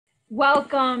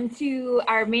Welcome to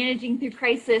our Managing Through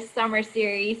Crisis Summer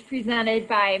Series presented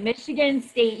by Michigan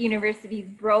State University's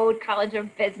Broad College of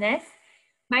Business.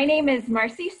 My name is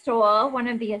Marcie Stowell, one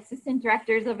of the Assistant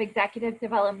Directors of Executive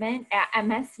Development at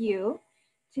MSU.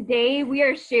 Today, we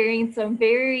are sharing some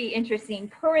very interesting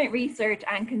current research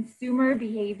on consumer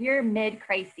behavior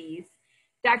mid-crises.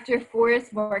 Dr.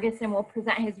 Forrest Morgeson will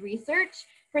present his research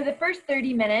for the first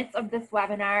 30 minutes of this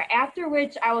webinar, after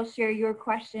which I will share your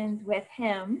questions with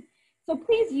him. So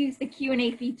please use the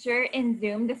Q&A feature in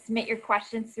Zoom to submit your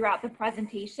questions throughout the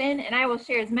presentation, and I will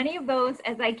share as many of those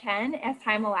as I can as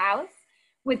time allows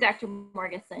with Dr.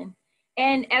 Morgeson.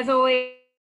 And as always,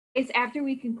 after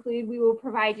we conclude, we will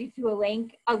provide you to a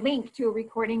link to a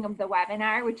recording of the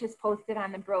webinar, which is posted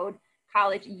on the Broad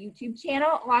College YouTube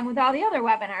channel, along with all the other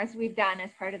webinars we've done as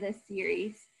part of this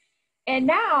series. And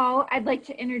now I'd like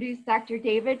to introduce Dr.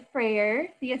 David Freyer,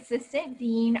 the Assistant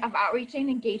Dean of Outreach and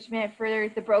Engagement for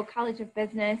the Broad College of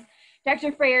Business.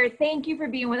 Dr. Freyer, thank you for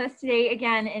being with us today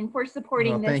again and for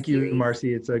supporting this Thank you, series.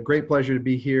 Marcie. It's a great pleasure to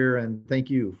be here, and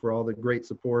thank you for all the great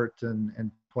support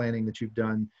and planning that you've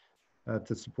done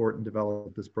to support and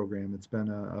develop this program. It's been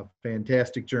a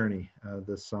fantastic journey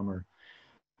this summer.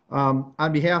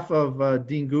 On behalf of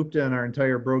Dean Gupta and our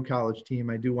entire Broad College team,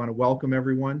 I do want to welcome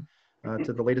everyone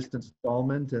to the latest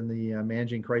installment in the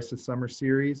Managing Crisis Summer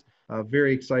Series.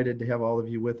 Very excited to have all of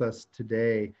you with us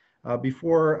today.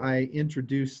 Before I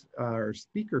introduce our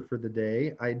speaker for the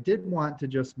day, I did want to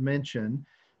just mention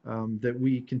that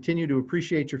we continue to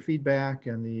appreciate your feedback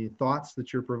and the thoughts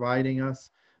that you're providing us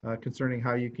concerning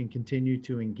how you can continue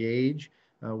to engage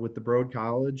with the Broad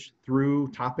College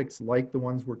through topics like the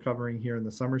ones we're covering here in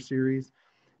the summer series.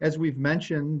 As we've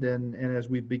mentioned and as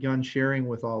we've begun sharing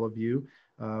with all of you,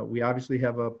 we obviously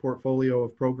have a portfolio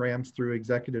of programs through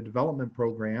executive development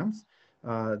programs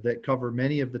that cover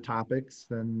many of the topics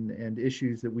and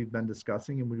issues that we've been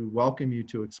discussing, and we welcome you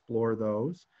to explore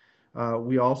those.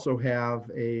 We also have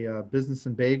a Business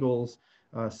and Bagels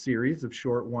series of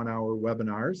short one-hour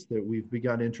webinars that we've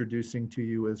begun introducing to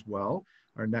you as well.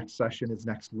 Our next session is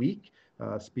next week,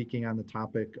 speaking on the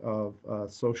topic of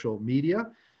social media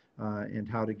and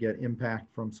how to get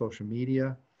impact from social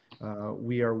media.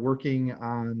 We are working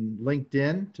on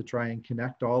LinkedIn to try and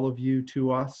connect all of you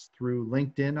to us through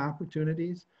LinkedIn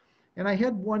opportunities. And I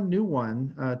had one new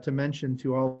one to mention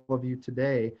to all of you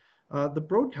today. The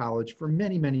Broad College for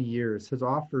many, many years has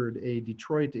offered a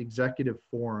Detroit Executive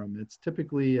Forum. It's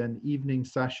typically an evening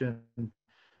session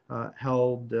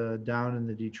held down in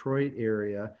the Detroit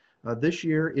area. This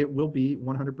year it will be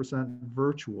 100%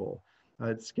 virtual.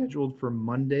 It's scheduled for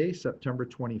Monday, September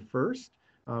 21st.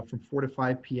 From 4 to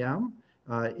 5 p.m.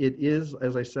 It is,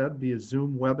 as I said, be a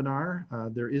Zoom webinar.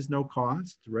 There is no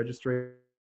cost. Registration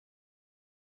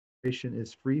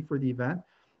is free for the event.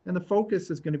 And the focus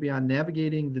is going to be on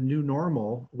navigating the new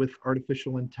normal with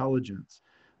artificial intelligence.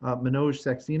 Manoj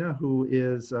Saxena, who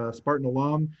is a Spartan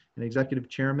alum and executive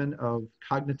chairman of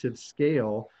Cognitive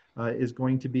Scale, is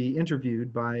going to be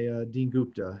interviewed by Dean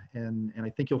Gupta. And I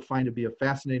think you'll find it to be a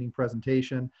fascinating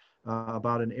presentation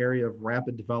about an area of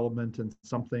rapid development and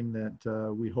something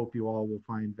that we hope you all will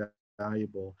find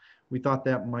valuable. We thought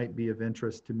that might be of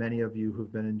interest to many of you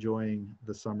who've been enjoying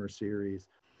the summer series.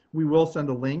 We will send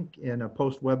a link in a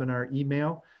post-webinar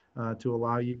email to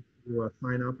allow you to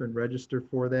sign up and register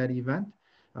for that event,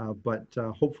 but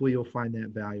hopefully you'll find that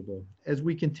valuable. As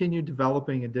we continue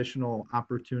developing additional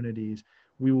opportunities,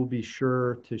 we will be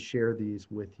sure to share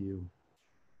these with you.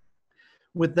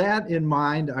 With that in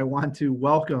mind, I want to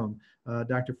welcome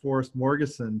Dr. Forrest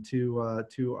Morgeson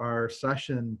to our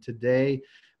session today.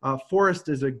 Forrest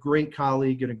is a great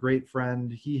colleague and a great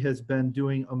friend. He has been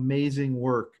doing amazing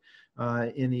work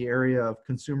in the area of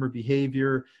consumer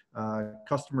behavior,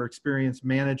 customer experience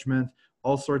management,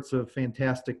 all sorts of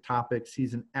fantastic topics.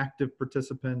 He's an active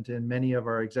participant in many of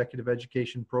our executive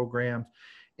education programs.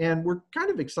 And we're kind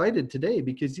of excited today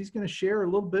because he's going to share a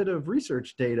little bit of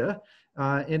research data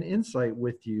and insight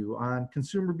with you on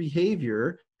consumer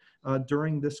behavior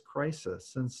during this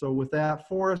crisis. And so with that,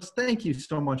 Forrest, thank you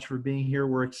so much for being here.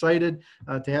 We're excited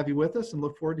to have you with us and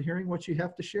look forward to hearing what you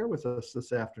have to share with us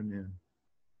this afternoon.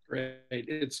 Great.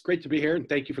 It's great to be here, and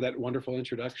thank you for that wonderful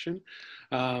introduction.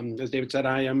 As David said,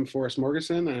 I am Forrest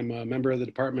Morgeson. I'm a member of the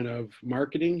Department of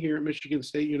Marketing here at Michigan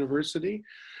State University.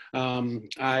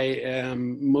 I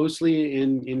am mostly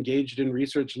engaged in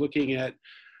research looking at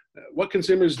what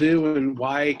consumers do and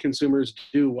why consumers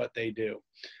do what they do.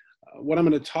 What I'm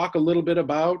going to talk a little bit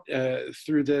about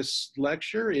through this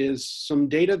lecture is some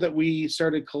data that we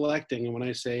started collecting. And when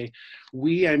I say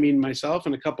we, I mean myself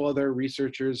and a couple other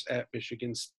researchers at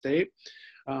Michigan State.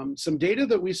 Some data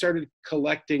that we started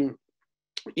collecting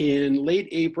in late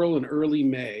April and early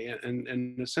May.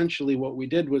 And essentially what we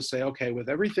did was say, okay, with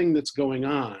everything that's going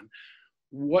on,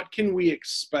 what can we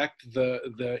expect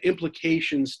the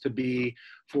implications to be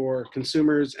for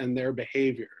consumers and their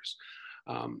behaviors?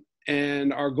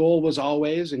 And our goal was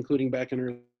always, including back in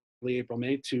early April,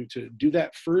 May, to do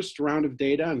that first round of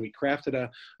data. And we crafted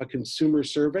a consumer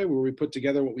survey where we put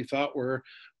together what we thought were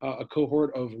a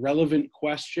cohort of relevant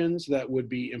questions that would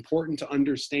be important to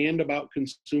understand about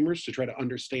consumers, to try to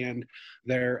understand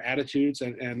their attitudes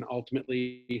and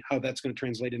ultimately how that's going to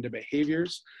translate into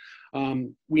behaviors.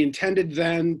 We intended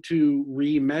then to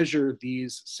remeasure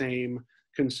these same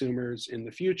consumers in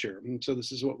the future. And so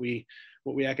this is what we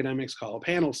academics call a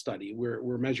panel study.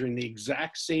 We're measuring the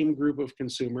exact same group of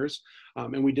consumers,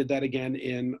 and we did that again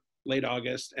in late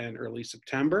August and early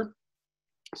September.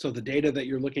 So the data that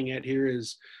you're looking at here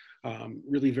is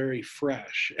really very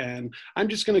fresh. And I'm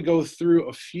just going to go through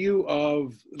a few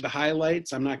of the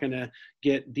highlights. I'm not going to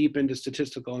get deep into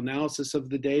statistical analysis of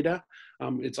the data.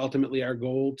 It's ultimately our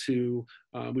goal to,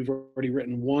 we've already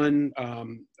written one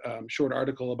short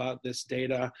article about this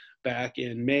data back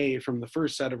in May from the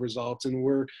first set of results, and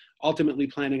we're ultimately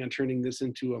planning on turning this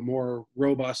into a more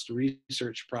robust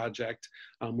research project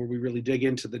where we really dig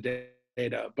into the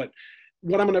data. But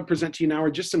what I'm going to present to you now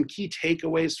are just some key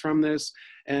takeaways from this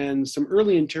and some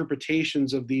early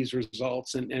interpretations of these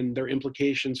results and their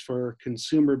implications for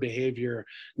consumer behavior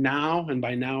now. And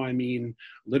by now, I mean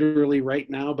literally right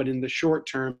now, but in the short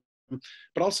term,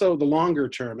 but also the longer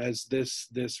term as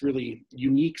this really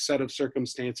unique set of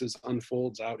circumstances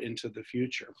unfolds out into the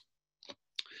future.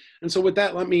 And so with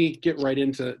that, let me get right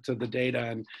into the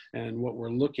data and what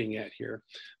we're looking at here.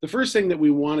 The first thing that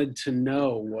we wanted to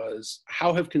know was,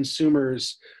 how have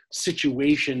consumers'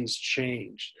 situations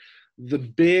changed? The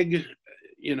big,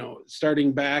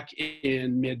 starting back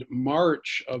in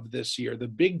mid-March of this year, the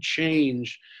big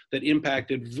change that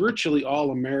impacted virtually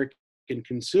all American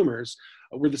consumers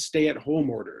were the stay-at-home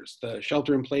orders, the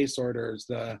shelter-in-place orders,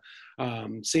 the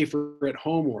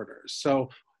safer-at-home orders. So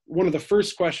one of the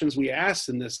first questions we asked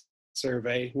in this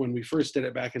survey when we first did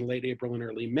it back in late April and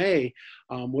early May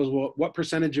was what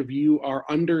percentage of you are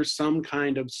under some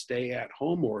kind of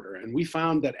stay-at-home order? And we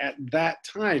found that at that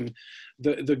time,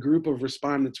 the group of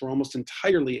respondents were almost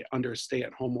entirely under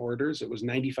stay-at-home orders. It was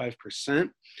 95%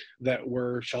 that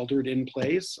were sheltered in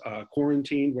place,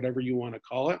 quarantined, whatever you want to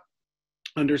call it,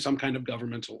 under some kind of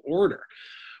governmental order.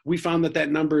 We found that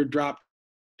number dropped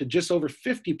to just over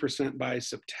 50% by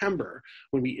September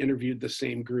when we interviewed the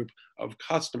same group of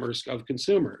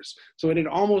consumers. So it had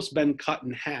almost been cut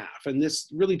in half. And this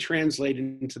really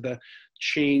translated into the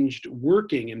changed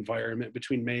working environment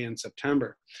between May and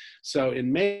September. So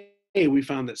in May, we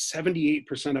found that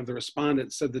 78% of the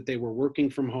respondents said that they were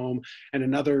working from home, and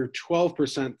another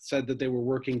 12% said that they were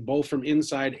working both from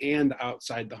inside and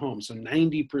outside the home. So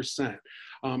 90%,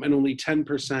 and only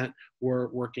 10% were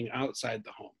working outside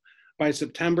the home. By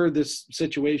September, this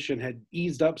situation had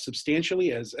eased up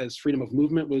substantially as freedom of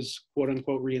movement was quote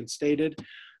unquote reinstated.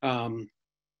 And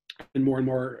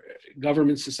more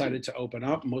governments decided to open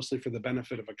up, mostly for the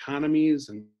benefit of economies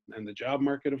and the job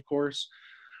market, of course.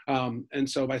 And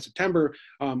so by September,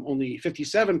 only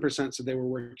 57% said they were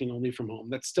working only from home.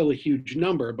 That's still a huge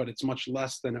number, but it's much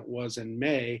less than it was in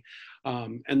May.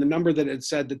 And the number that had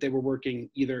said that they were working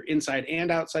either inside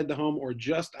and outside the home or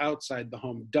just outside the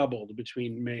home doubled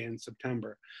between May and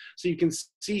September. So you can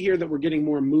see here that we're getting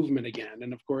more movement again.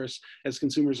 And of course, as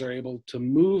consumers are able to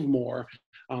move more,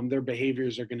 their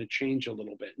behaviors are going to change a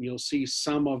little bit. And you'll see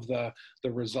some of the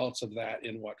results of that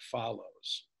in what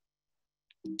follows.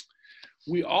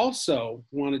 We also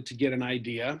wanted to get an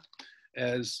idea,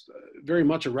 as very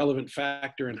much a relevant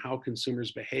factor in how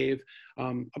consumers behave,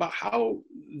 about how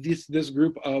this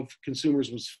group of consumers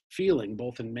was feeling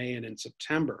both in May and in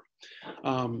September.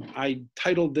 I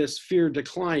titled this Fear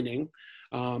Declining,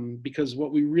 because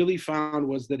what we really found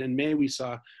was that in May we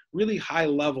saw really high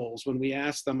levels when we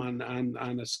asked them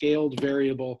on a scaled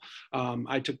variable.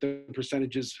 I took the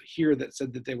percentages here that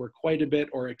said that they were quite a bit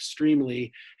or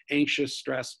extremely anxious,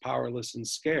 stressed, powerless, and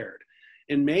scared.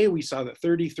 In May, we saw that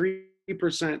 33%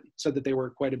 said that they were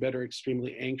quite a bit or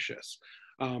extremely anxious.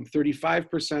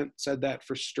 35% said that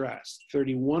for stressed.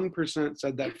 31%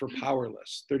 said that for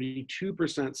powerless.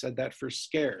 32% said that for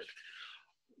scared.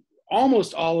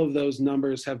 Almost all of those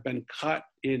numbers have been cut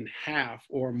in half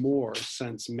or more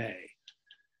since May.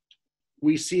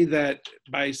 We see that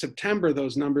by September,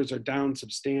 those numbers are down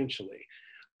substantially.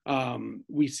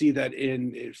 We see that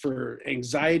for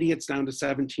anxiety, it's down to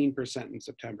 17% in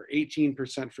September,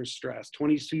 18% for stress,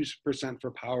 22%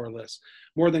 for powerless,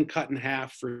 more than cut in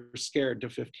half for scared to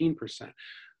 15%.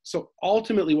 So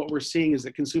ultimately what we're seeing is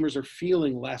that consumers are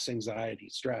feeling less anxiety,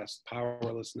 stress,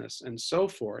 powerlessness, and so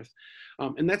forth.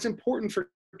 And that's important for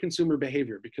consumer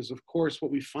behavior because, of course, what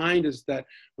we find is that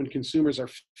when consumers are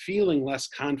feeling less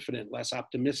confident, less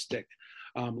optimistic,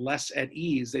 less at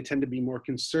ease, they tend to be more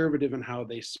conservative in how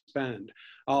they spend.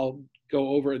 I'll go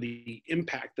over the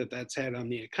impact that that's had on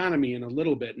the economy in a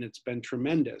little bit, and it's been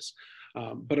tremendous.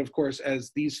 But of course,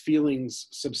 as these feelings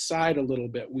subside a little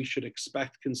bit, we should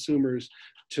expect consumers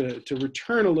to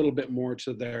return a little bit more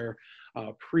to their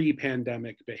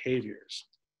pre-pandemic behaviors.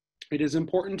 It is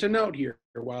important to note here,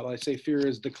 while I say fear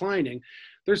is declining,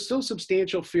 there's still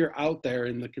substantial fear out there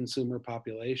in the consumer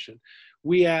population.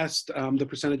 We asked the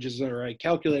percentages, or I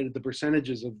calculated the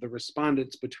percentages of the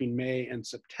respondents between May and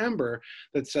September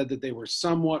that said that they were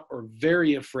somewhat or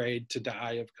very afraid to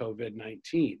die of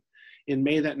COVID-19. In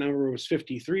May, that number was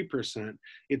 53%.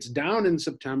 It's down in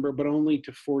September, but only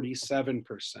to 47%.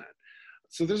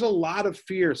 So there's a lot of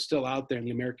fear still out there in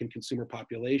the American consumer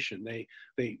population. They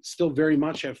still very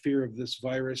much have fear of this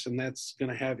virus, and that's going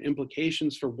to have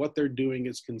implications for what they're doing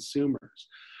as consumers.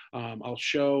 I'll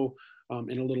show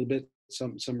in a little bit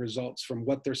some results from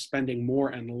what they're spending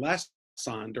more and less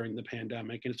on during the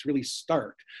pandemic, and it's really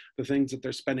stark. The things that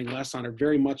they're spending less on are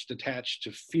very much detached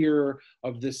to fear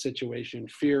of this situation,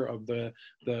 fear of the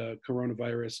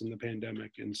coronavirus and the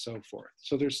pandemic and so forth.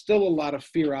 So there's still a lot of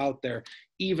fear out there,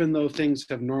 even though things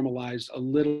have normalized a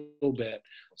little bit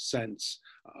since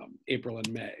April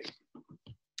and May.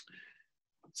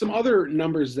 Some other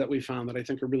numbers that we found that I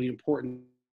think are really important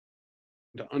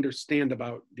to understand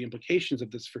about the implications of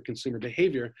this for consumer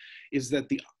behavior is that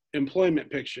the employment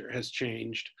picture has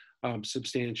changed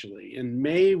substantially. In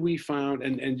May, we found,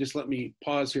 and just let me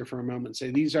pause here for a moment and say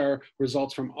these are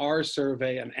results from our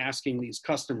survey and asking these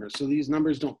customers. So these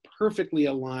numbers don't perfectly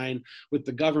align with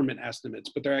the government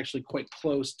estimates, but they're actually quite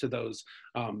close to those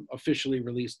officially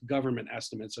released government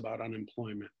estimates about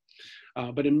unemployment.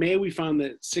 But in May, we found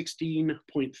that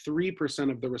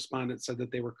 16.3% of the respondents said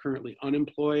that they were currently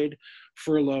unemployed,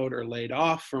 furloughed, or laid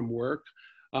off from work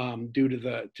due to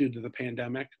the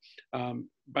pandemic.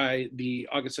 By the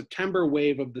August-September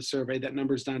wave of the survey, that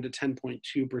number is down to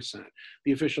 10.2%.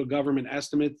 The official government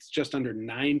estimate's just under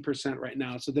 9% right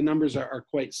now, so the numbers are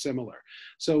quite similar.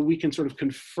 So we can sort of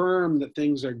confirm that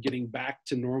things are getting back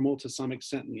to normal to some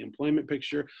extent in the employment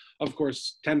picture. Of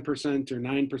course, 10% or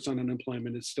 9%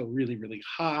 unemployment is still really, really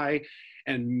high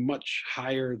and much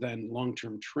higher than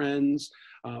long-term trends,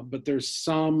 but there's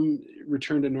some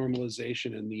return to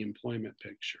normalization in the employment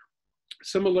picture.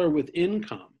 Similar with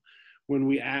income. When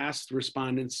we asked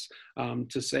respondents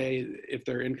to say if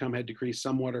their income had decreased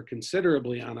somewhat or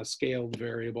considerably on a scaled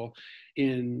variable,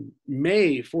 in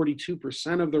May,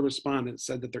 42% of the respondents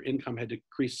said that their income had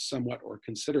decreased somewhat or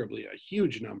considerably, a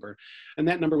huge number, and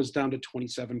that number was down to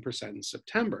 27% in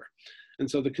September.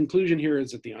 And so the conclusion here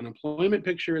is that the unemployment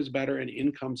picture is better and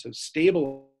incomes have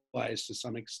stabilized to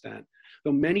some extent,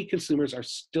 though many consumers are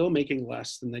still making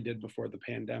less than they did before the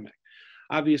pandemic.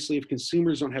 Obviously, if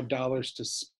consumers don't have dollars to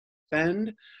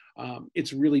spend,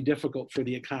 it's really difficult for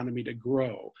the economy to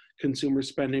grow. Consumer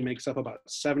spending makes up about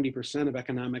 70% of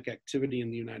economic activity in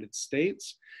the United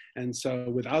States. And so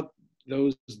without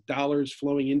those dollars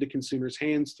flowing into consumers'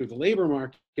 hands through the labor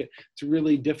market, it's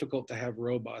really difficult to have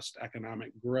robust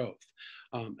economic growth.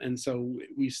 And so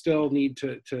we still need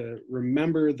to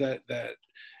remember that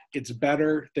it's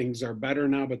better, things are better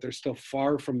now, but they're still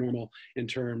far from normal in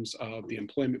terms of the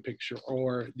employment picture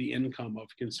or the income of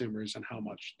consumers and how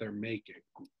much they're making.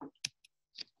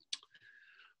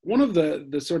 One of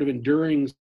the sort of enduring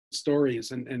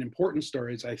stories and important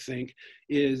stories, I think,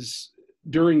 is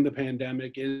during the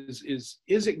pandemic is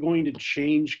it going to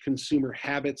change consumer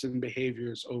habits and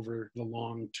behaviors over the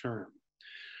long term?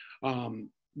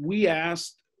 We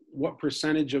asked what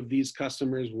percentage of these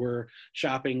customers were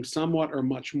shopping somewhat or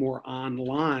much more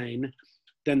online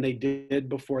than they did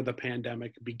before the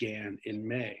pandemic began in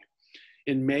May.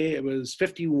 In May, it was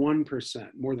 51%.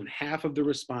 More than half of the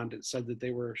respondents said that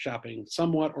they were shopping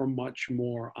somewhat or much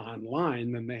more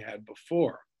online than they had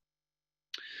before.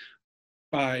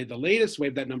 By the latest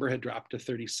wave, that number had dropped to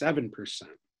 37%.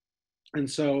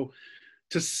 And so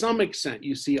to some extent,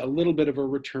 you see a little bit of a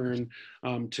return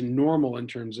to normal in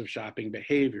terms of shopping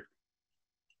behavior.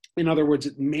 In other words,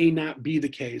 it may not be the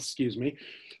case,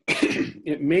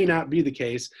 it may not be the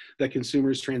case that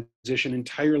consumers transition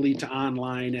entirely to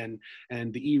online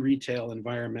and the e-retail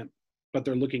environment, but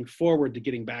they're looking forward to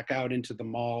getting back out into the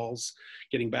malls,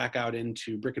 getting back out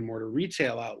into brick and mortar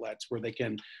retail outlets where they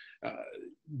can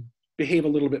behave a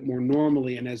little bit more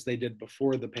normally and as they did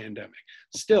before the pandemic.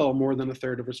 Still, more than a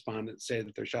third of respondents say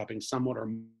that they're shopping somewhat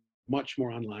or much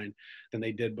more online than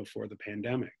they did before the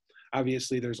pandemic.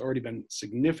 Obviously, there's already been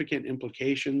significant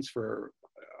implications for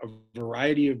a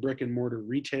variety of brick and mortar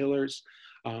retailers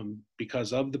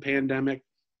because of the pandemic.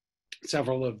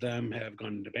 Several of them have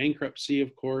gone into bankruptcy,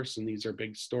 of course, and these are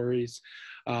big stories.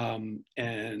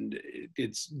 And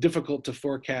it's difficult to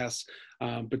forecast,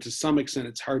 but to some extent,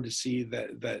 it's hard to see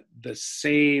that the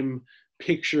same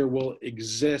picture will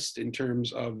exist in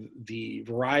terms of the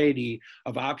variety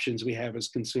of options we have as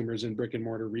consumers in brick and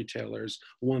mortar retailers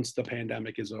once the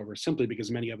pandemic is over, simply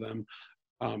because many of them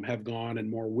have gone and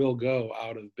more will go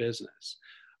out of business.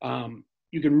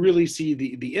 You can really see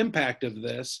the impact of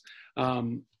this.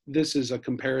 This is a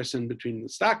comparison between the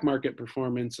stock market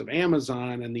performance of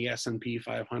Amazon and the S&P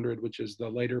 500, which is the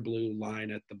lighter blue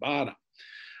line at the bottom.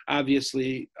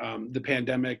 Obviously, the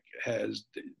pandemic has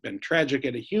been tragic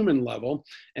at a human level,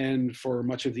 and for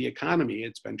much of the economy,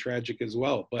 it's been tragic as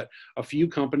well. But a few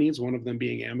companies, one of them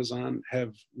being Amazon,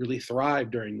 have really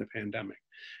thrived during the pandemic.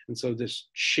 And so this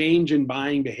change in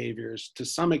buying behaviors, to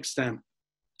some extent,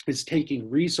 is taking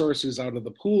resources out of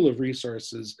the pool of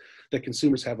resources that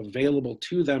consumers have available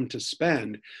to them to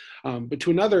spend. But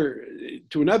to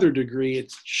another degree,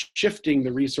 it's shifting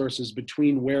the resources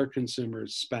between where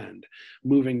consumers spend,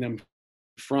 moving them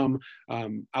from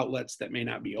outlets that may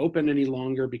not be open any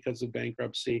longer because of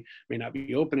bankruptcy, may not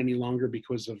be open any longer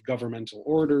because of governmental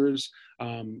orders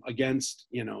against,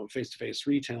 face-to-face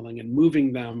retailing, and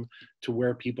moving them to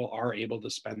where people are able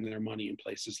to spend their money in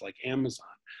places like Amazon.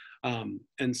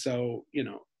 And so,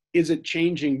 is it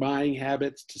changing buying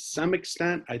habits? To some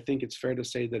extent, I think it's fair to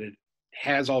say that it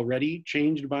has already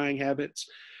changed buying habits.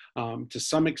 To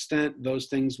some extent, those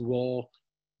things will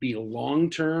be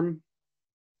long-term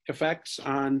effects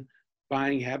on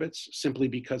buying habits, simply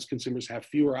because consumers have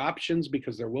fewer options,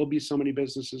 because there will be so many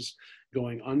businesses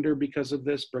going under because of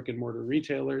this, brick and mortar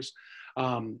retailers,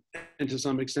 and to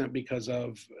some extent because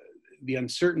of the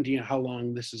uncertainty of how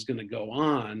long this is going to go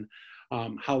on.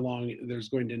 How long there's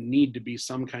going to need to be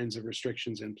some kinds of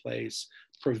restrictions in place,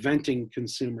 preventing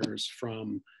consumers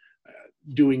from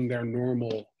doing their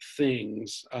normal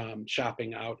things,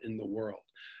 shopping out in the world.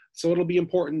 So it'll be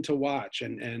important to watch,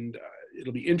 and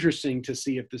it'll be interesting to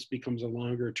see if this becomes a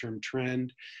longer term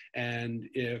trend, and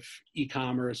if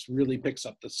e-commerce really picks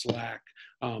up the slack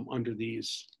under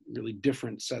these really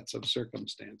different sets of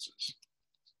circumstances.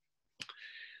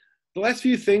 The last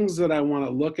few things that I want to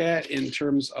look at in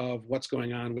terms of what's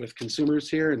going on with consumers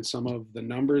here, and some of the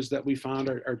numbers that we found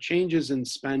are changes in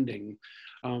spending.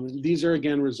 These are,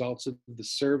 again, results of the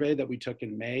survey that we took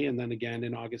in May and then again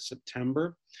in August,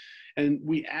 September. And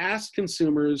we asked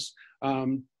consumers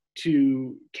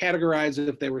to categorize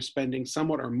if they were spending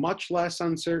somewhat or much less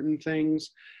on certain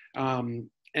things, and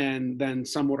then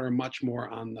somewhat or much more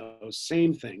on those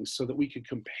same things, so that we could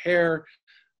compare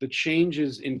the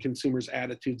changes in consumers'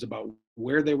 attitudes about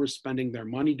where they were spending their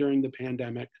money during the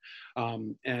pandemic,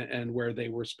 and where they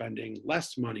were spending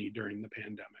less money during the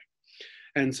pandemic.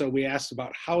 And so we asked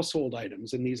about household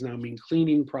items, and these now mean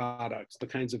cleaning products, the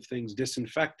kinds of things,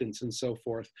 disinfectants and so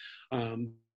forth,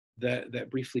 that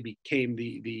briefly became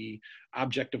the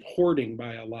object of hoarding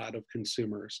by a lot of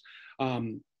consumers.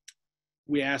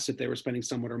 We asked if they were spending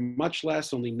somewhat or much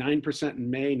less. Only 9% in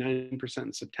May, 9%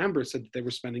 in September said that they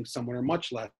were spending somewhat or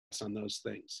much less on those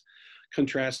things.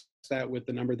 Contrast that with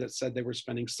the number that said they were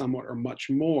spending somewhat or much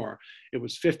more. It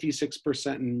was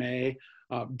 56% in May,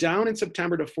 down in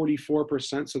September to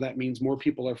 44%. So that means more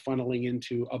people are funneling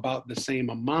into about the same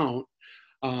amount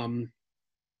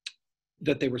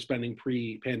that they were spending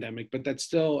pre-pandemic, but that's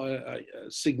still a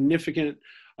significant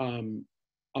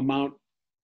amount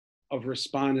of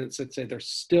respondents that say they're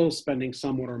still spending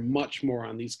somewhat or much more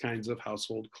on these kinds of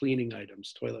household cleaning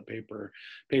items, toilet paper,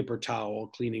 paper towel,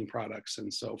 cleaning products,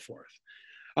 and so forth.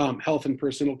 Health and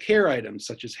personal care items,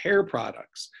 such as hair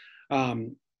products.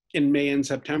 In May and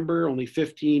September, only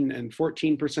 15% and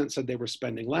 14% said they were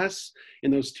spending less.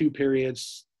 In those two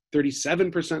periods,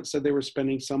 37% said they were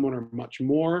spending somewhat or much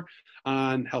more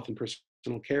on health and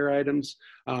personal care items,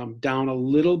 down a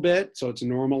little bit, so it's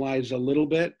normalized a little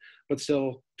bit, but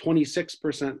still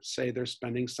 26% say they're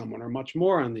spending somewhat or much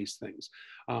more on these things.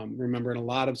 Remember, in a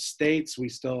lot of states, we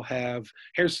still have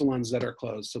hair salons that are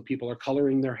closed, so people are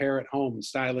coloring their hair at home,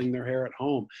 styling their hair at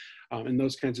home, and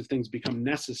those kinds of things become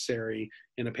necessary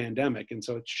in a pandemic, and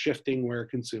so it's shifting where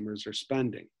consumers are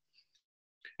spending.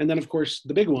 And then, of course,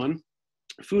 the big one,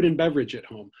 food and beverage at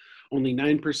home. Only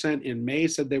 9% in May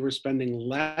said they were spending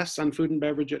less on food and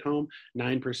beverage at home,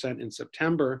 9% in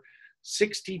September.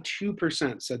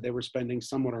 62% said they were spending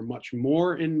somewhat or much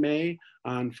more in May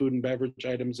on food and beverage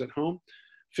items at home.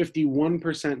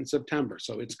 51% in September.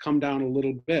 So it's come down a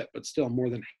little bit, but still more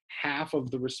than half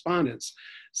of the respondents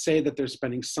say that they're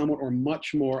spending somewhat or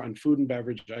much more on food and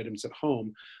beverage items at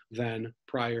home than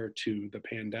prior to the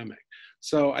pandemic.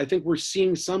 So I think we're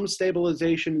seeing some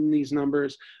stabilization in these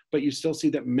numbers, but you still see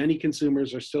that many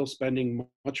consumers are still spending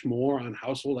much more on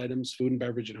household items, food and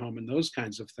beverage at home, and those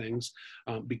kinds of things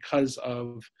because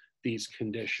of these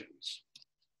conditions.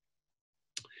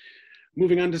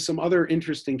 Moving on to some other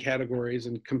interesting categories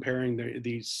and comparing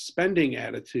these spending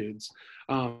attitudes.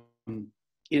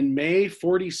 In May,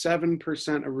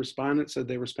 47% of respondents said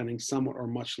they were spending somewhat or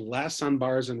much less on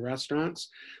bars and restaurants.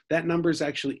 That number is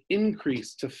actually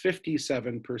increased to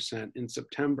 57% in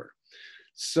September.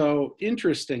 So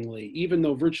interestingly, even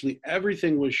though virtually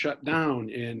everything was shut down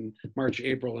in March,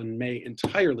 April, and May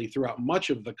entirely throughout much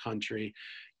of the country,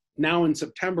 now in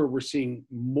September, we're seeing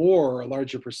a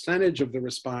larger percentage of the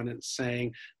respondents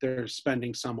saying they're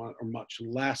spending somewhat or much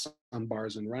less on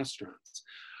bars and restaurants.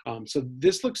 So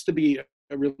this looks to be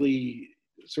a really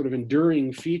sort of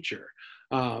enduring feature.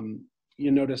 You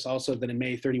notice also that in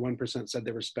May, 31% said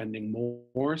they were spending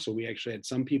more. So we actually had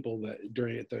some people that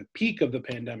at the peak of the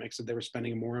pandemic said they were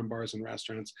spending more on bars and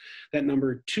restaurants. That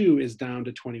number too is down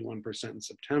to 21% in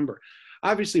September.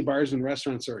 Obviously, bars and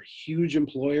restaurants are a huge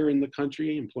employer in the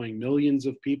country, employing millions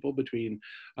of people between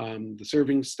the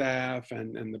serving staff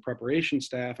and the preparation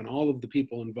staff and all of the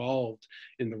people involved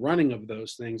in the running of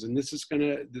those things. And this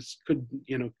could,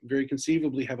 very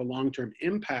conceivably have a long-term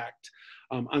impact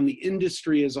on the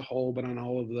industry as a whole, but on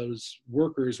all of those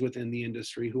workers within the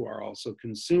industry who are also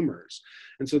consumers.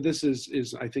 And so this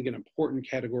is I think, an important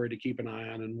category to keep an eye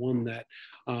on, and one that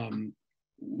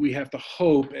we have to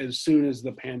hope as soon as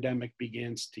the pandemic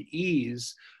begins to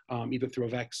ease, either through a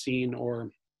vaccine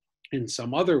or in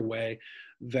some other way,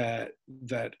 that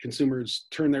consumers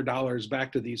turn their dollars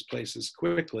back to these places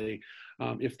quickly.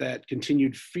 If that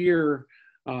continued fear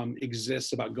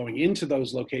exists about going into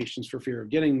those locations for fear of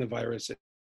getting the virus, it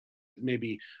may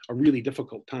be a really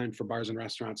difficult time for bars and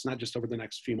restaurants, not just over the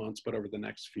next few months, but over the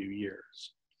next few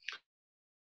years.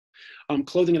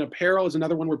 Clothing and apparel is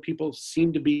another one where people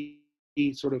seem to be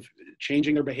sort of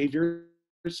changing their behaviors.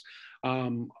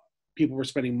 People were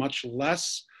spending much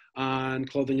less on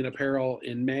clothing and apparel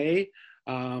in May.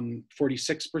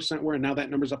 46% were, and now that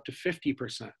number's up to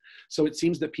 50%. So it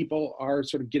seems that people are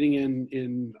sort of getting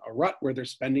in a rut where they're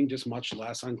spending just much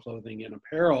less on clothing and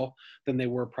apparel than they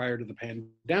were prior to the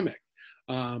pandemic.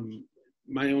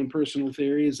 My own personal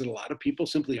theory is that a lot of people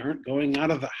simply aren't going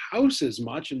out of the house as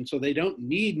much, and so they don't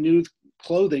need new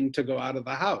clothing to go out of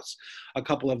the house. A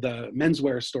couple of the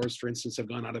menswear stores, for instance, have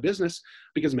gone out of business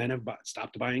because men have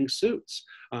stopped buying suits.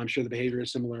 I'm sure the behavior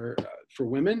is similar for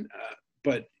women,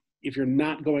 but if you're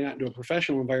not going out into a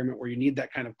professional environment where you need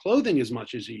that kind of clothing as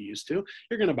much as you used to,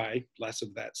 you're going to buy less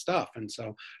of that stuff. And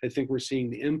so I think we're seeing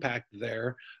the impact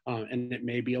there, and it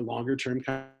may be a longer term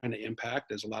kind of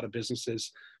impact as a lot of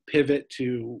businesses pivot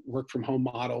to work from home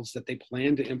models that they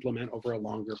plan to implement over a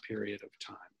longer period of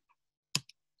time.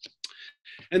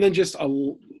 And then just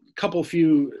a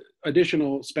few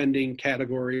additional spending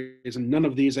categories, and none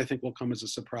of these I think will come as a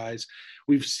surprise.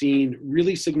 We've seen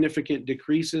really significant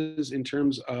decreases in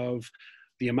terms of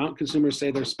the amount consumers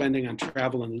say they're spending on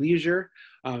travel and leisure.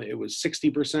 It was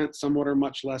 60%, somewhat or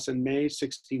much less in May,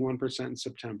 61% in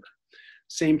September.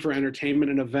 Same for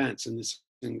entertainment and events, and this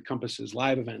encompasses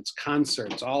live events,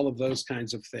 concerts, all of those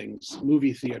kinds of things,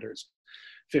 movie theaters.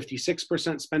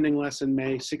 56% spending less in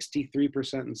May,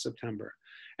 63% in September.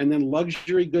 And then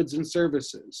luxury goods and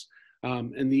services.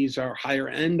 And these are higher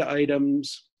end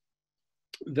items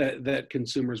that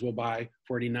consumers will buy.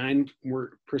 49%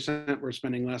 were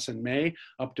spending less in May,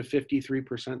 up to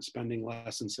 53% spending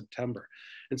less in September.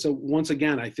 And so once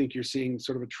again, I think you're seeing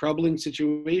sort of a troubling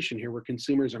situation here where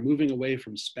consumers are moving away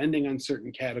from spending on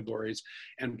certain categories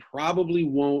and probably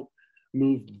won't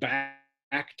move back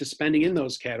to spending in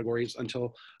those categories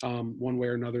until one way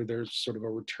or another there's sort of a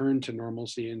return to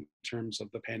normalcy in terms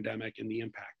of the pandemic and the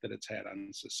impact that it's had on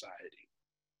society.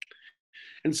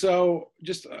 And so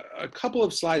just a couple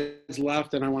of slides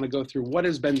left, and I want to go through what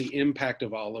has been the impact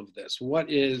of all of this.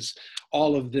 What is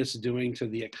all of this doing to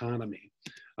the economy?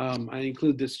 I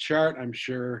include this chart. I'm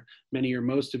sure many or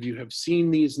most of you have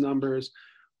seen these numbers,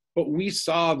 but we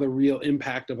saw the real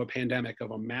impact of a pandemic,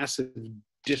 of a massive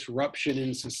disruption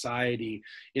in society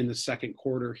in the second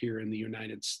quarter here in the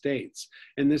United States.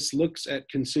 And this looks at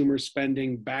consumer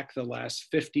spending back the last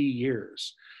 50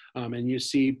 years. And you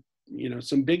see,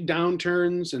 some big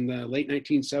downturns in the late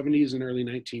 1970s and early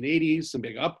 1980s, some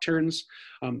big upturns.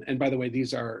 And by the way,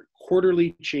 these are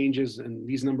quarterly changes, and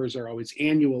these numbers are always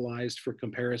annualized for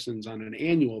comparisons on an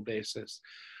annual basis.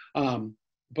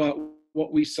 But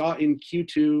what we saw in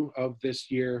Q2 of this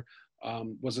year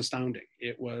was astounding.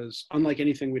 It was unlike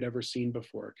anything we'd ever seen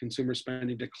before. Consumer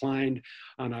spending declined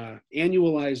on an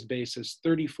annualized basis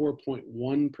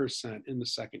 34.1% in the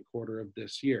second quarter of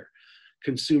this year.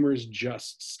 Consumers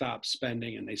just stopped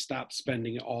spending, and they stopped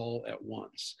spending all at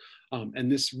once.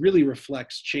 And this really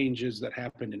reflects changes that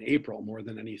happened in April more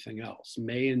than anything else.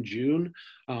 May and June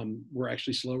were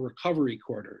actually slow recovery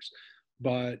quarters,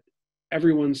 but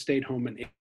everyone stayed home in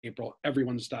April.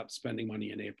 Everyone stopped spending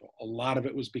money in April. A lot of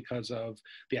it was because of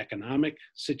the economic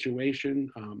situation,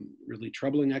 really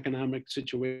troubling economic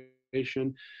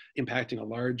situation, impacting a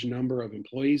large number of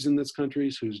employees in this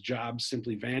country whose jobs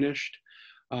simply vanished,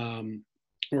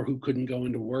 or who couldn't go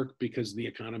into work because the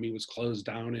economy was closed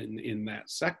down in that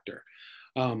sector.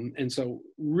 And so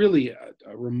really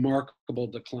a remarkable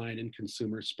decline in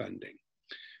consumer spending.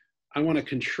 I want to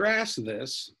contrast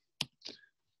this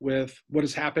with what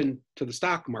has happened to the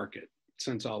stock market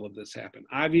since all of this happened.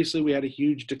 Obviously, we had a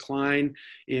huge decline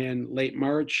in late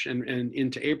March and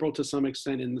into April to some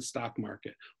extent in the stock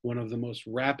market, one of the most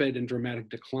rapid and dramatic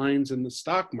declines in the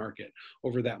stock market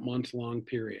over that month-long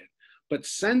period. But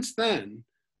since then,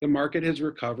 the market has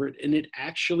recovered, and it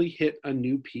actually hit a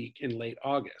new peak in late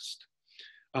August.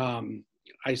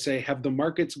 I say, have the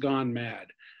markets gone mad?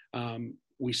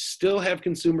 We still have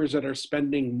consumers that are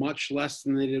spending much less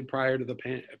than they did prior to the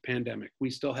pandemic. We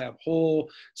still have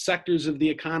whole sectors of the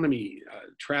economy,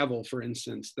 travel, for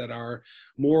instance, that are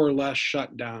more or less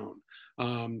shut down.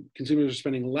 Consumers are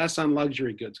spending less on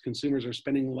luxury goods. Consumers are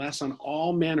spending less on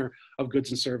all manner of goods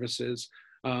and services,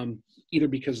 either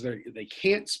because they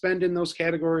can't spend in those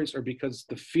categories or because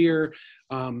the fear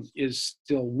is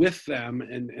still with them,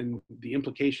 and the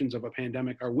implications of a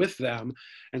pandemic are with them,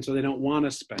 and so they don't want to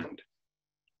spend.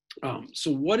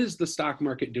 So what is the stock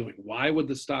market doing? Why would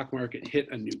the stock market hit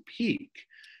a new peak?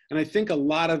 And I think a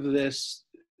lot of this,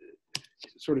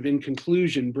 sort of in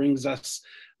conclusion, brings us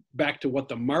back to what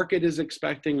the market is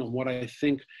expecting and what I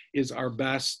think is our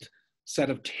best set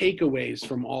of takeaways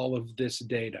from all of this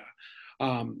data.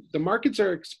 The markets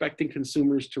are expecting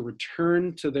consumers to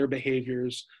return to their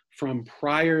behaviors from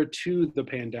prior to the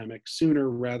pandemic sooner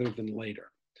rather than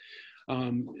later.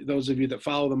 Those of you that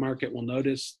follow the market will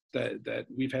notice that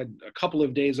we've had a couple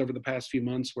of days over the past few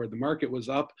months where the market was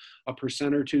up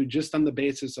 1% or 2% just on the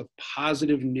basis of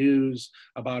positive news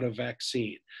about a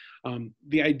vaccine.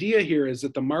 The idea here is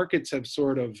that the markets have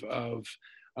sort of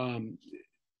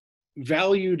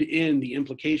valued in the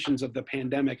implications of the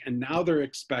pandemic, and now they're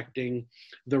expecting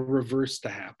the reverse to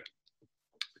happen.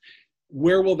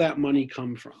 Where will that money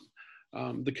come from?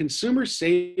 The consumer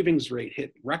savings rate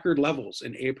hit record levels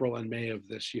in April and May of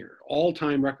this year,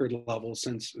 all-time record levels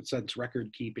since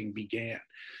record keeping began.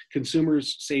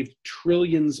 Consumers saved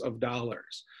trillions of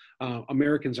dollars.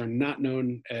 Americans are not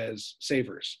known as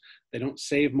savers. They don't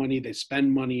save money, they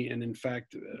spend money, and in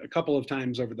fact, a couple of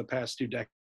times over the past 2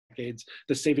 decades,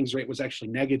 the savings rate was actually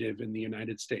negative in the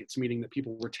United States, meaning that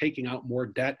people were taking out more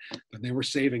debt than they were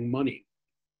saving money.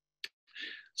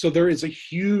 So there is a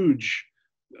huge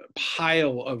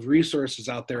pile of resources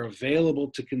out there available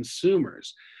to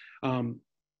consumers.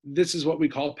 This is what we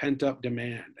call pent-up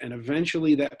demand, and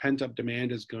eventually that pent-up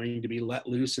demand is going to be let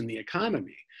loose in the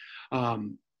economy.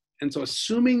 And so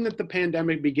assuming that the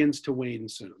pandemic begins to wane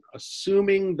soon,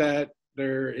 assuming that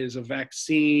there is a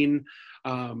vaccine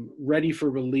ready for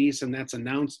release, and that's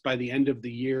announced by the end of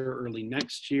the year, early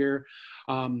next year,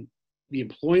 the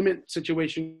employment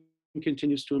situation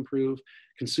continues to improve.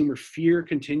 Consumer fear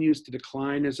continues to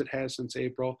decline as it has since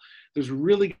April. There's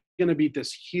really going to be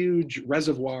this huge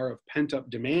reservoir of pent-up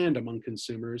demand among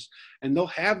consumers, and they'll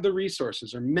have the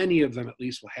resources, or many of them at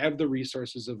least will have the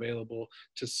resources available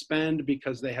to spend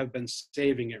because they have been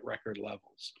saving at record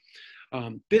levels.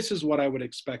 This is what I would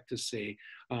expect to see,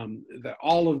 that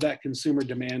all of that consumer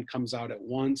demand comes out at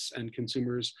once, and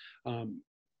consumers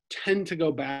tend to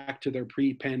go back to their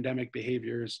pre-pandemic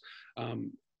behaviors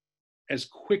as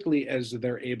quickly as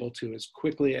they're able to, as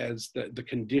quickly as the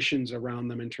conditions around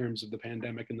them in terms of the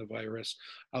pandemic and the virus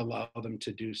allow them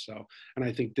to do so. And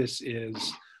I think this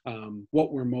is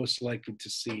what we're most likely to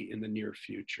see in the near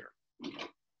future.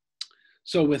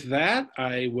 So with that,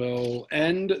 I will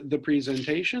end the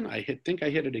presentation. I think I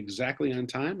hit it exactly on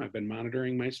time. I've been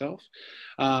monitoring myself.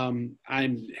 I'm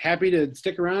happy to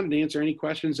stick around and answer any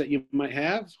questions that you might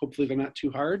have. Hopefully they're not too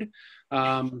hard.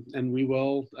 And we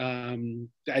will,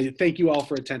 I thank you all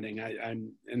for attending.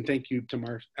 And thank you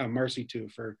to Marcie too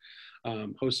for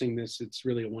hosting this. It's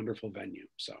really a wonderful venue.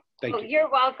 So thank you.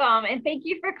 You're welcome. And thank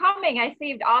you for coming. I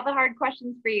saved all the hard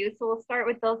questions for you. So we'll start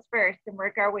with those first and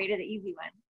work our way to the easy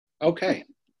one. Okay.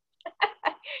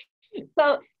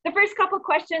 So the first couple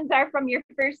questions are from your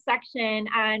first section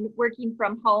on working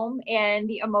from home and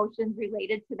the emotions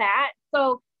related to that.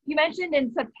 So you mentioned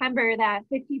in September that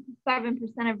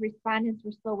 57% of respondents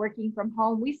were still working from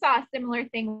home. We saw a similar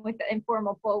thing with the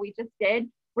informal poll we just did,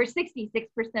 where 66%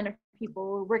 of people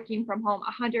were working from home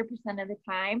 100% of the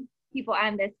time, people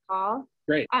on this call.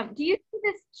 Great. Do you see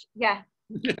this? Yeah.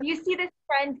 Do you see this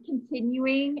trend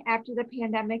continuing after the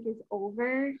pandemic is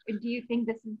over? Or do you think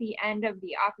this is the end of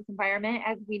the office environment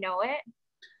as we know it?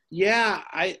 Yeah,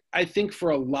 I think for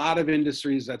a lot of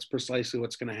industries, that's precisely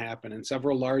what's going to happen. And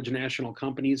several large national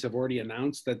companies have already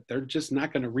announced that they're just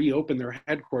not going to reopen their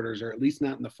headquarters, or at least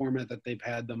not in the format that they've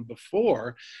had them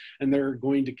before. And they're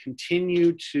going to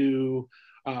continue to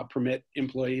permit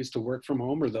employees to work from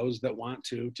home, or those that want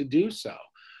to do so.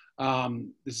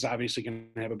 This is obviously going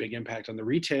to have a big impact on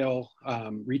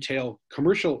the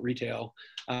commercial retail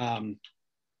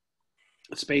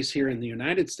space here in the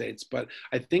United States. But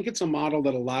I think it's a model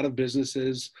that a lot of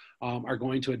businesses are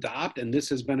going to adopt. And this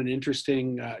has been an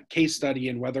interesting case study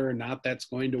in whether or not that's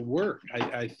going to work.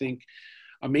 I think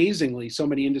amazingly, so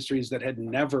many industries that had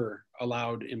never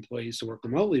allowed employees to work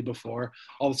remotely before,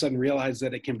 all of a sudden realize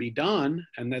that it can be done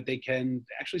and that they can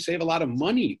actually save a lot of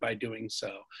money by doing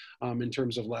so, in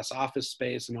terms of less office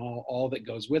space and all that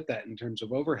goes with that in terms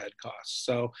of overhead costs.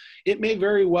 So it may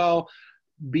very well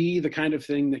be the kind of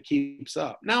thing that keeps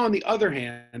up. Now, on the other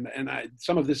hand, and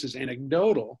some of this is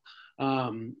anecdotal,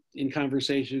 in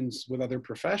conversations with other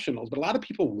professionals, but a lot of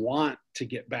people want to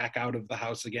get back out of the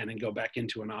house again and go back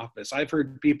into an office. I've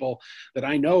heard people that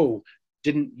I know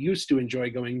didn't used to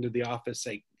enjoy going to the office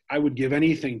say, I would give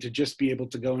anything to just be able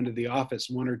to go into the office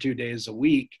 1 or 2 days a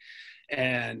week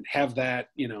and have that,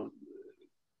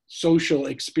 social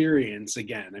experience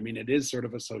again. I mean, it is sort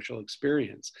of a social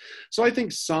experience. So I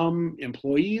think some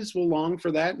employees will long for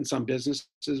that, and some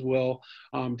businesses will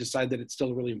decide that it's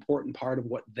still a really important part of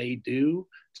what they do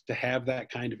to have that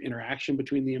kind of interaction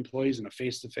between the employees in a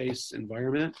face-to-face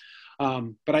environment.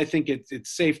 But I think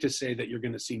it's safe to say that you're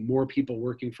going to see more people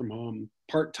working from home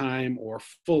part-time or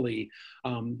fully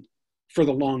for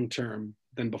the long term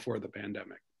than before the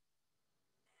pandemic.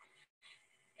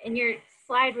 And your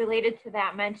slide related to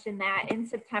that mentioned that in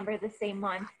September, the same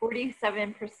month,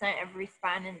 47% of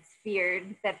respondents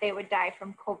feared that they would die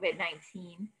from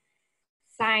COVID-19.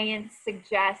 Science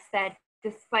suggests that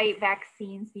despite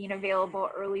vaccines being available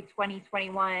early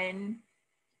 2021,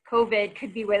 COVID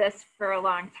could be with us for a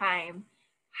long time.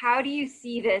 How do you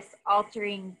see this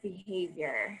altering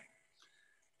behavior?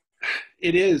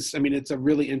 It is. I mean, it's a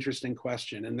really interesting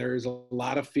question, and there's a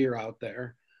lot of fear out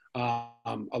there. A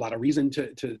lot of reason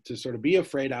to sort of be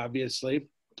afraid, obviously,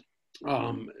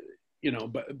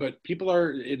 but people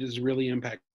it has really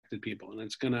impacted people, and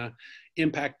it's going to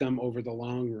impact them over the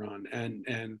long run.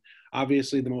 And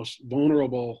obviously the most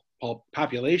vulnerable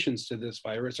populations to this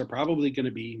virus are probably going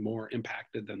to be more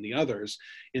impacted than the others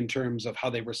in terms of how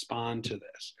they respond to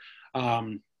this.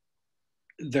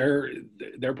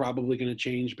 They're probably going to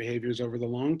change behaviors over the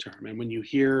long term. And when you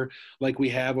hear, like we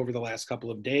have over the last couple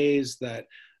of days, that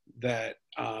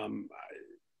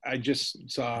I just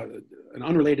saw an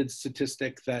unrelated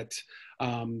statistic that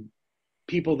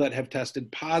people that have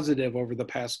tested positive over the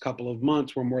past couple of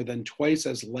months were more than twice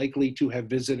as likely to have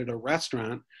visited a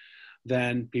restaurant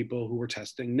than people who were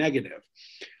testing negative.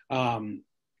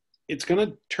 It's going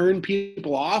to turn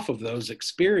people off of those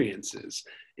experiences.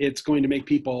 It's going to make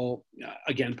people,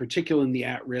 again, particularly in the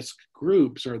at-risk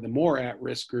groups or the more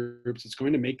at-risk groups, it's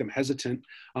going to make them hesitant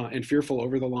and fearful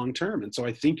over the long term. And so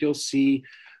I think you'll see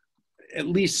at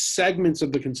least segments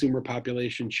of the consumer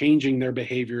population changing their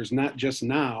behaviors, not just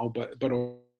now, but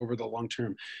over the long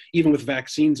term. Even with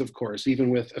vaccines, of course,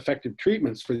 even with effective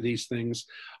treatments for these things,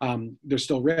 there's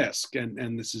still risk.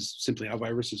 And this is simply how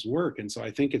viruses work. And so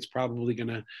I think it's probably going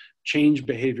to change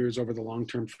behaviors over the long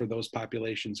term for those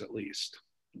populations at least.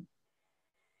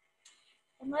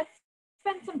 And let's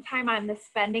spend some time on the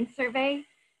spending survey.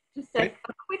 Just a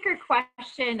quicker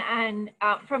question on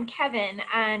from Kevin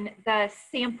on the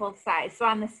sample size. So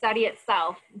on the study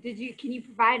itself, can you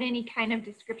provide any kind of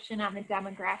description on the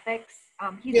demographics?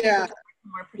 Yeah.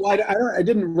 Well, I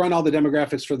didn't run all the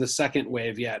demographics for the second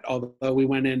wave yet, although we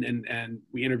went in and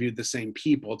we interviewed the same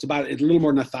people. It's about a little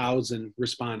more than 1,000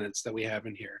 respondents that we have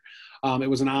in here. It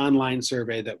was an online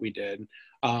survey that we did.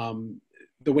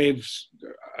 The waves,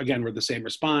 again, were the same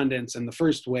respondents, and the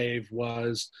first wave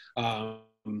was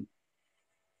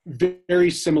very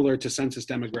similar to census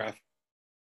demographics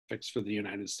for the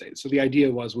United States. So the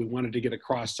idea was we wanted to get a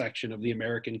cross-section of the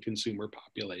American consumer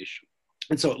population.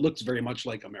 And so it looks very much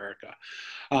like America.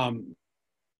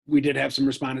 we did have some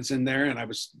respondents in there,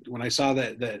 and when I saw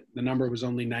that the number was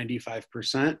only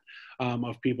 95%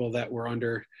 of people that were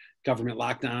under government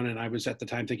lockdown, and I was at the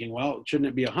time thinking, well, shouldn't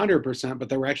it be 100%? But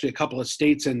there were actually a couple of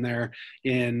states in there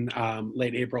in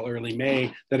late April, early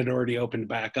May that had already opened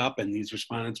back up, and these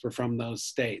respondents were from those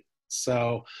states.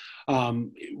 So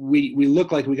we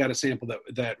look like we got a sample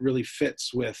that really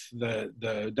fits with the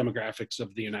demographics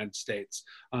of the United States.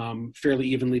 Fairly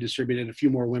evenly distributed, a few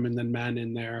more women than men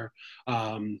in there,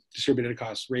 distributed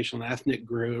across racial and ethnic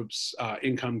groups,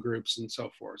 income groups, and so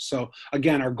forth. So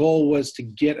again, our goal was to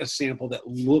get a sample that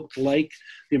looked like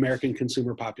the American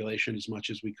consumer population as much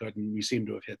as we could, and we seem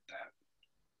to have hit that.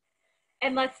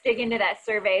 And let's dig into that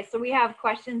survey. So we have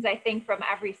questions, I think, from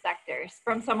every sector,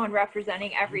 from someone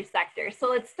representing every sector. So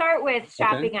let's start with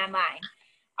shopping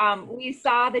online. We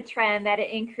saw the trend that it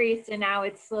increased and now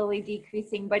it's slowly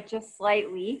decreasing, but just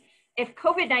slightly. If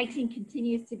COVID-19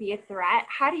 continues to be a threat,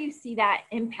 how do you see that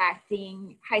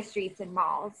impacting high streets and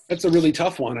malls? That's a really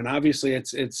tough one. And obviously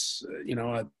it's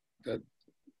a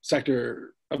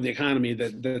sector of the economy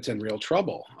that's in real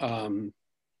trouble.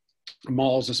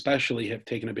 Malls especially have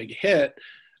taken a big hit,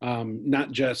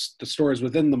 not just the stores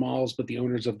within the malls, but the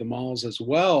owners of the malls as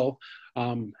well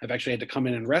have actually had to come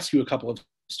in and rescue a couple of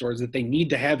stores that they need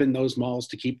to have in those malls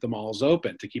to keep the malls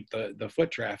open, to keep the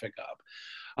foot traffic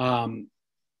up.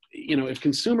 If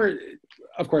consumer,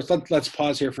 of course, let's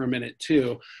pause here for a minute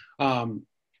too.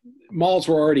 Malls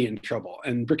were already in trouble,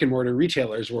 and brick and mortar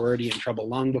retailers were already in trouble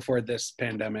long before this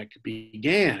pandemic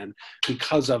began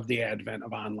because of the advent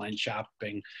of online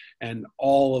shopping and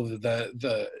all of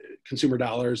the consumer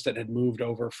dollars that had moved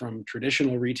over from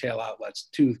traditional retail outlets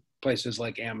to places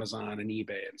like Amazon and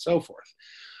eBay and so forth.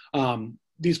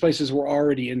 These places were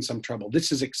already in some trouble.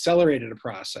 This has accelerated a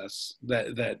process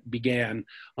that began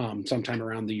sometime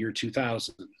around the year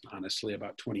 2000, honestly,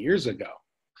 about 20 years ago.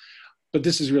 But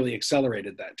this has really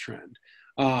accelerated that trend.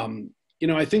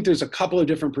 I think there's a couple of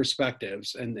different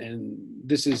perspectives, and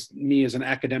this is me as an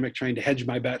academic trying to hedge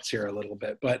my bets here a little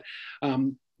bit, but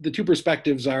the two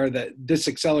perspectives are that this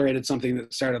accelerated something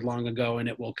that started long ago and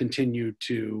it will continue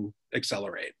to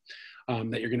accelerate.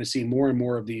 That you're going to see more and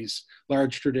more of these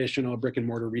large traditional brick and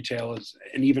mortar retailers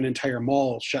and even entire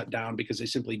malls shut down because they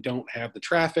simply don't have the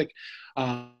traffic.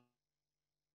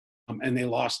 And they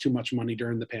lost too much money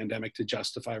during the pandemic to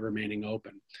justify remaining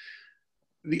open.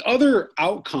 The other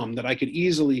outcome that I could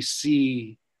easily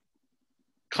see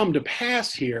come to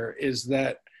pass here is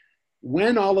that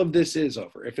when all of this is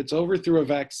over, if it's over through a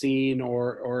vaccine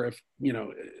or if,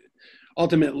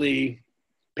 ultimately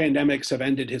pandemics have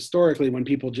ended historically when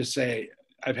people just say,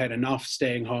 I've had enough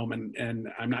staying home and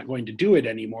I'm not going to do it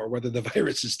anymore, whether the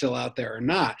virus is still out there or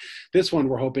not. This one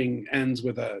we're hoping ends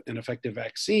with an effective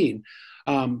vaccine.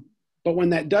 But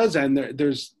when that does end,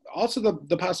 there's also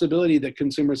the possibility that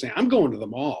consumers say, I'm going to the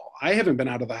mall. I haven't been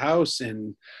out of the house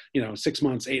in 6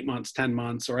 months, 8 months, 10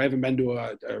 months, or I haven't been to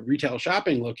a retail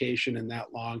shopping location in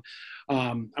that long.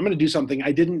 I'm going to do something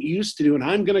I didn't used to do, and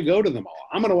I'm going to go to the mall.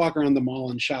 I'm going to walk around the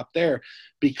mall and shop there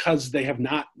because they have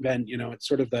not been, it's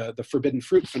sort of the forbidden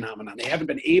fruit phenomenon. They haven't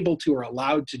been able to or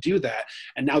allowed to do that.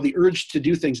 And now the urge to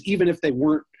do things, even if they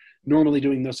weren't normally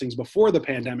doing those things before the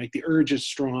pandemic, the urge is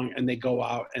strong and they go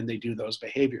out and they do those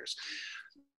behaviors.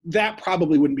 That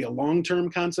probably wouldn't be a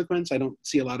long-term consequence. I don't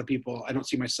see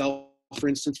myself, for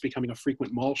instance, becoming a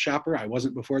frequent mall shopper. I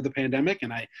wasn't before the pandemic,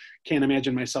 and I can't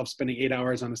imagine myself spending 8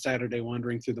 hours on a Saturday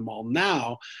wandering through the mall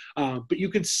now. But you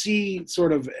could see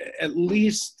sort of at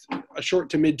least a short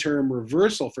to midterm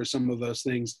reversal for some of those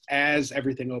things as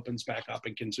everything opens back up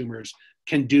and consumers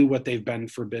can do what they've been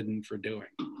forbidden for doing.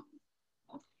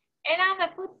 And on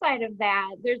the flip side of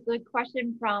that, there's a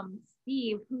question from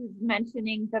Steve who's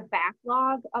mentioning the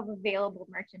backlog of available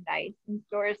merchandise in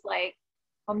stores like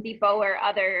Home Depot or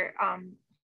other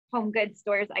home goods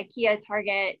stores, IKEA,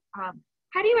 Target.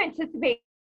 How do you anticipate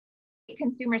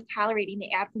consumers tolerating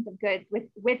the absence of goods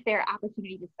with their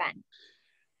opportunity to spend?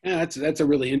 Yeah, that's a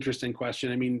really interesting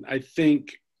question. I mean, I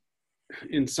think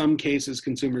in some cases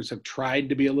consumers have tried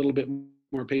to be a little bit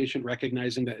more patient,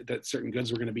 recognizing that certain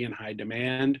goods were going to be in high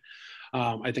demand.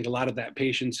 I think a lot of that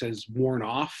patience has worn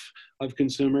off of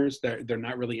consumers. They're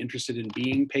not really interested in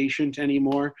being patient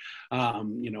anymore.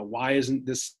 Why isn't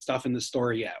this stuff in the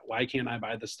store yet? Why can't I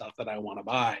buy the stuff that I want to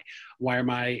buy? Why are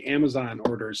my Amazon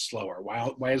orders slower?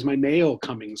 Why is my mail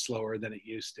coming slower than it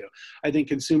used to? I think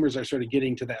consumers are sort of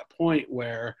getting to that point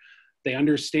where they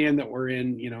understand that we're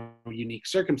in, unique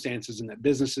circumstances and that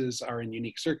businesses are in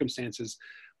unique circumstances,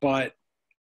 but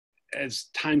as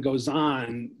time goes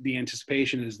on, the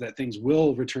anticipation is that things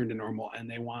will return to normal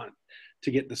and they want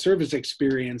to get the service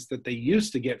experience that they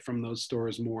used to get from those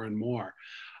stores more and more.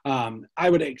 I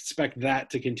would expect that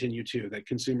to continue too, that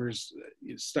consumers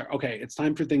start, okay, it's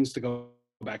time for things to go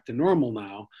back to normal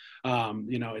now.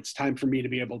 It's time for me to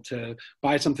be able to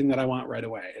buy something that I want right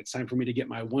away. It's time for me to get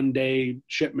my one-day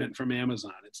shipment from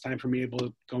Amazon. It's time for me to be able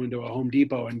to go into a Home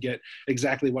Depot and get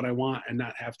exactly what I want and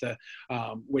not have to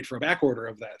wait for a back order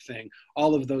of that thing.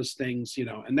 All of those things,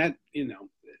 and that,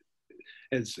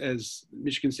 as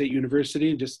Michigan State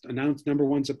University just announced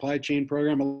 #1 supply chain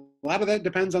program, a lot of that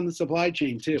depends on the supply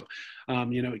chain too.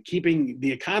 Keeping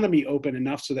the economy open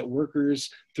enough so that workers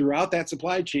throughout that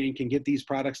supply chain can get these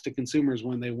products to consumers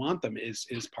when they want them is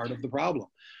part of the problem.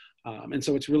 And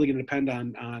so it's really going to depend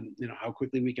on how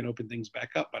quickly we can open things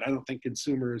back up. But I don't think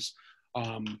consumers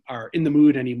are in the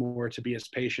mood anymore to be as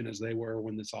patient as they were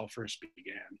when this all first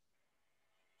began.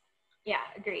 Yeah,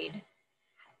 agreed.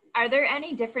 Are there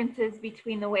any differences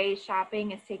between the way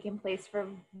shopping is taking place for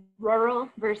rural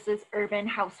versus urban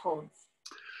households?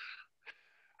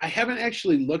 I haven't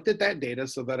actually looked at that data,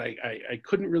 so that I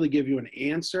couldn't really give you an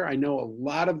answer. I know a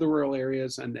lot of the rural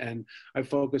areas, and I've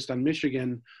focused on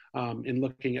Michigan in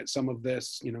looking at some of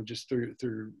this, just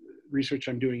through research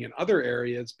I'm doing in other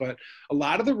areas. But a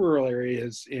lot of the rural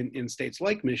areas in states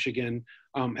like Michigan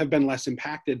have been less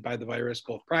impacted by the virus,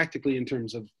 both practically in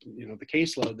terms of the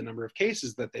caseload, the number of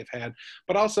cases that they've had,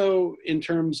 but also in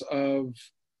terms of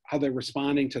how they're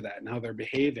responding to that and how they're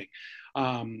behaving.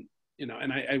 And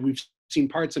we've seen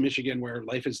parts of Michigan where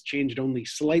life has changed only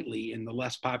slightly in the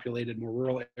less populated, more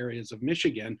rural areas of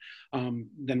Michigan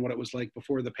than what it was like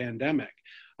before the pandemic.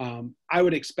 I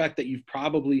would expect that you've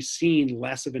probably seen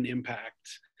less of an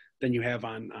impact than you have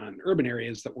on urban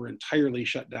areas that were entirely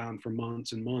shut down for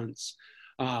months and months.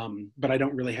 But I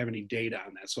don't really have any data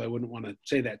on that, so I wouldn't want to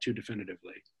say that too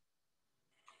definitively.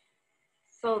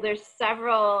 So there's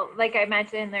several, like I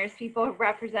mentioned, there's people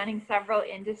representing several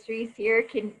industries here.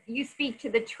 Can you speak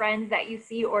to the trends that you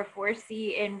see or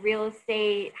foresee in real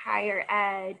estate, higher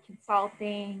ed,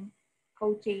 consulting,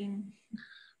 coaching?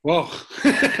 Whoa.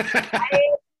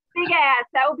 Big ass.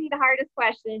 That will be the hardest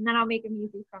question. Then I'll make them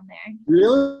easy from there.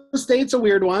 Real estate's a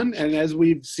weird one. And as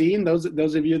we've seen, those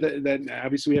of you that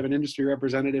obviously we have an industry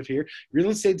representative here, real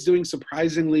estate's doing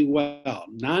surprisingly well.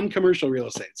 Non-commercial real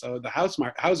estate. So the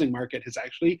housing market has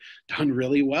actually done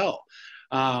really well.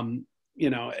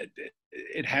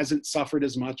 It hasn't suffered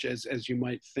as much as you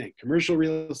might think. Commercial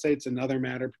real estate's another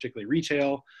matter, particularly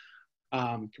retail.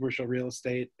 Commercial real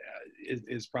estate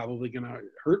is probably going to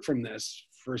hurt from this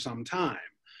for some time.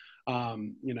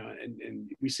 And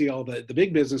we see all the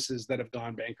big businesses that have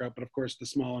gone bankrupt, but of course the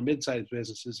small and mid-sized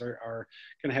businesses are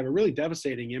going to have a really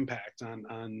devastating impact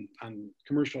on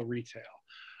commercial retail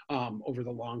over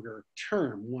the longer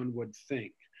term, one would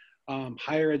think.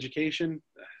 Higher education,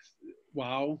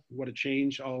 wow, what a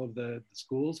change all of the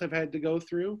schools have had to go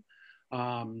through.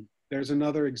 There's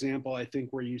another example, I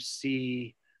think, where you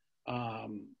see a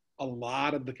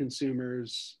lot of the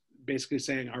consumers basically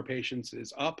saying our patience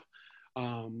is up.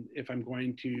 If I'm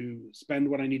going to spend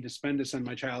what I need to spend to send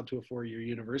my child to a 4-year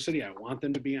university, I want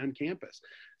them to be on campus.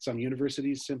 Some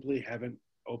universities simply haven't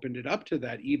opened it up to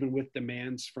that, even with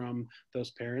demands from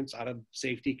those parents out of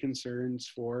safety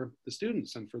concerns for the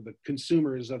students and for the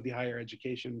consumers of the higher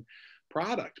education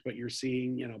product. But you're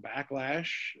seeing,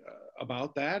 backlash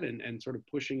about that and sort of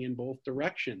pushing in both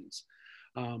directions.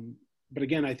 But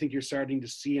again, I think you're starting to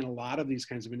see in a lot of these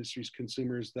kinds of industries,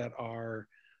 consumers that are,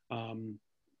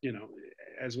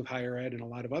 as with higher ed and a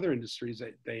lot of other industries,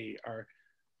 they are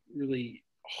really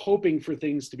hoping for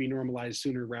things to be normalized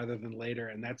sooner rather than later.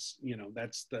 And that's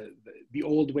the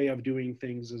old way of doing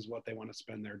things is what they want to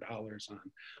spend their dollars on.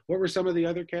 What were some of the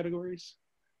other categories?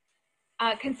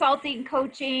 Consulting,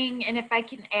 coaching, and if I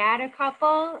can add a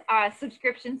couple,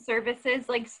 subscription services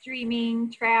like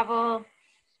streaming, travel.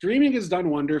 Streaming is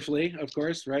done wonderfully, of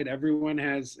course, right? Everyone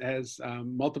has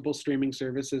multiple streaming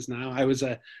services now. I was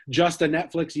just a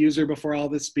Netflix user before all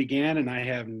this began, and I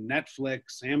have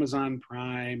Netflix, Amazon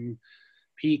Prime,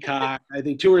 Peacock, I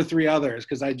think 2 or 3 others,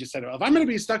 because I just said, well, if I'm going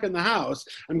to be stuck in the house,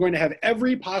 I'm going to have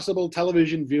every possible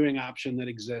television viewing option that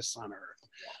exists on Earth.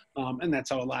 And that's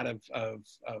how a lot of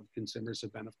consumers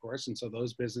have been, of course. And so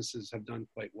those businesses have done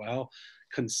quite well.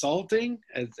 Consulting,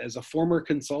 as a former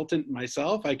consultant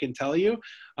myself, I can tell you,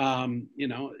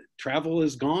 travel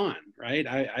is gone, right?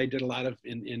 I did a lot of,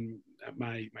 in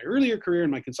my earlier career,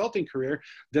 in my consulting career,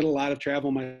 did a lot of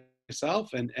travel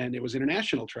myself, and it was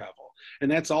international travel. And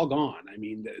that's all gone. I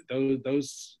mean,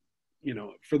 those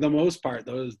for the most part,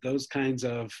 those kinds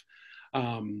of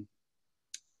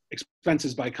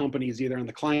expenses by companies, either on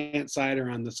the client side or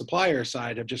on the supplier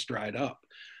side, have just dried up.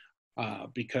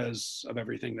 because of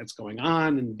everything that's going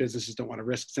on, and businesses don't want to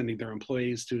risk sending their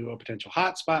employees to a potential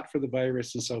hotspot for the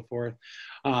virus and so forth.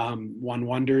 One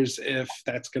wonders if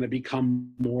that's going to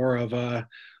become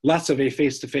less of a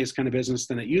face-to-face kind of business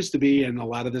than it used to be, and a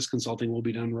lot of this consulting will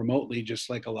be done remotely, just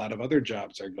like a lot of other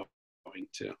jobs are going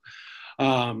to.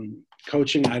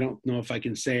 Coaching, I don't know if I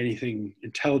can say anything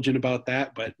intelligent about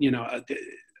that, but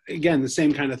again, the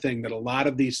same kind of thing, that a lot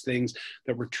of these things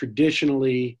that were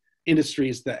traditionally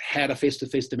industries that had a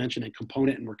face-to-face dimension and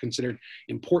component and were considered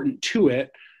important to it,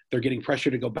 they're getting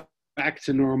pressure to go back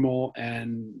to normal,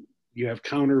 and you have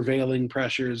countervailing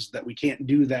pressures that we can't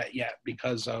do that yet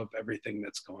because of everything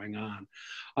that's going on.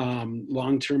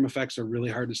 Long-term effects are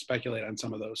really hard to speculate on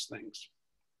some of those things.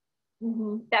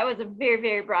 Mm-hmm. That was a very,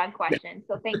 very broad question.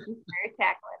 So thank you for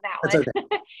tackling that one.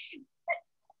 Okay.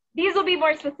 These will be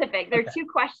more specific. There are two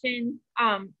questions.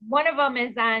 One of them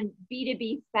is on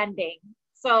B2B spending.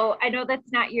 So I know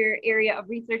that's not your area of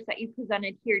research that you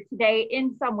presented here today.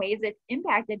 In some ways, it's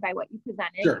impacted by what you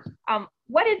presented. Sure.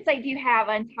 What insight do you have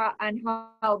on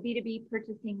how B2B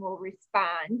purchasing will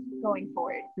respond going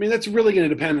forward? I mean, that's really going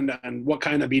to depend on what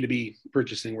kind of B2B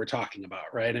purchasing we're talking about,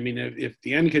 right? I mean, if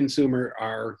the end consumer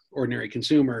are ordinary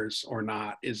consumers or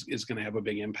not is going to have a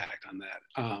big impact on that.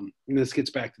 And this gets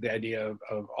back to the idea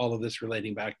of all of this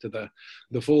relating back to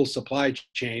the full supply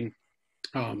chain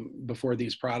before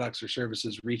these products or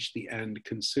services reach the end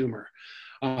consumer.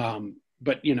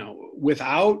 But,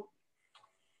 without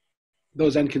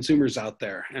those end consumers out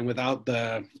there, and without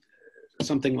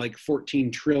something like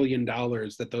 $14 trillion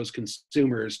that those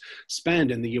consumers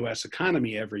spend in the US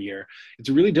economy every year, it's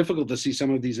really difficult to see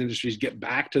some of these industries get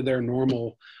back to their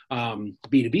normal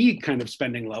B2B kind of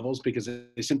spending levels, because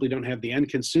they simply don't have the end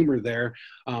consumer there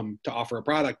to offer a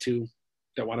product to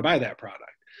that want to buy that product.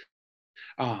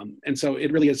 And so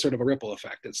it really is sort of a ripple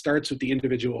effect. It starts with the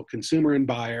individual consumer and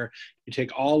buyer. You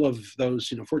take all of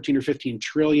those, 14 or 15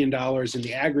 trillion dollars in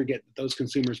the aggregate that those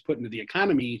consumers put into the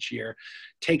economy each year,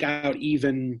 take out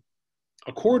even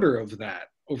a quarter of that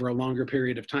over a longer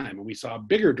period of time. And we saw a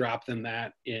bigger drop than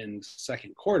that in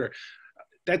second quarter.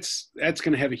 That's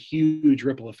going to have a huge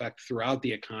ripple effect throughout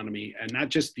the economy, and not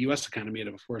just the US economy, and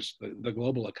of course the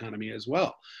global economy as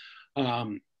well.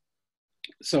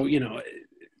 So,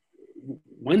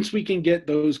 once we can get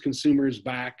those consumers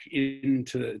back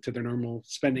into their normal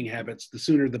spending habits, the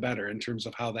sooner the better in terms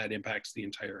of how that impacts the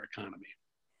entire economy.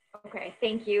 Okay,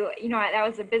 thank you. That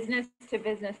was a business to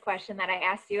business question that I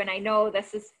asked you, and I know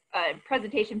this is a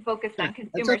presentation focused on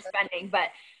consumer spending, but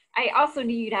I also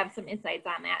knew you'd have some insights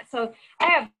on that. So I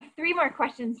have three more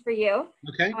questions for you.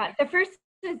 Okay. The first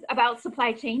is about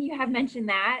supply chain. You have mentioned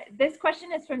that. This question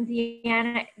is from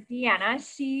Deanna.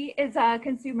 She is a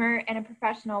consumer and a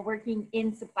professional working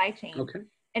in supply chain. Okay.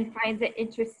 And finds it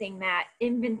interesting that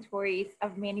inventories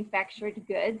of manufactured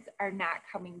goods are not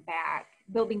coming back.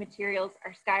 Building materials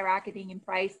are skyrocketing in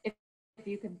price if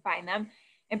you can find them,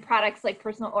 and products like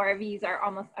personal ORVs are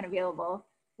almost unavailable.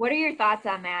 What are your thoughts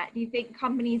on that? Do you think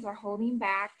companies are holding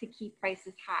back to keep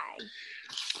prices high?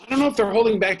 I don't know if they're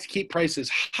holding back to keep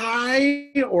prices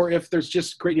high, or if there's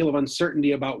just a great deal of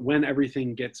uncertainty about when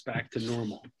everything gets back to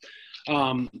normal.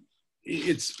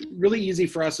 It's really easy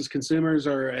for us as consumers,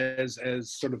 or as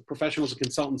sort of professionals and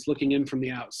consultants looking in from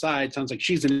the outside. Sounds like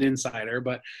she's an insider,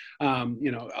 but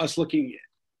us looking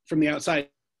from the outside,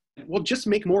 well, just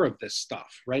make more of this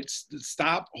stuff, right?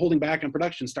 Stop holding back on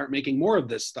production, start making more of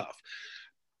this stuff.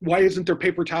 Why isn't there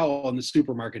paper towel in the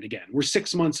supermarket again? We're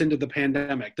 6 months into the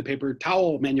pandemic. The paper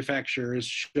towel manufacturers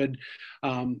should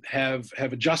have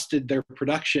adjusted their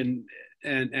production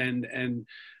and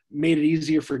made it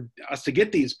easier for us to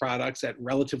get these products at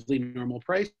relatively normal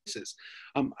prices.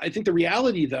 I think the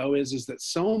reality, though, is that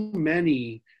so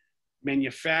many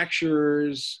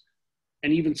manufacturers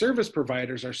and even service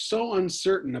providers are so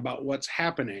uncertain about what's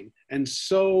happening, and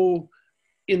so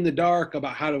in the dark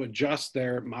about how to adjust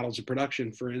their models of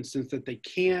production, for instance,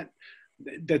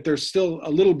 that they're still a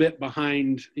little bit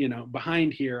behind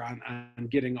here on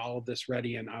getting all of this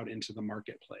ready and out into the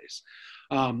marketplace.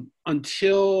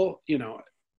 Until,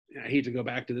 I hate to go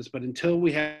back to this, but until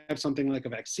we have something like a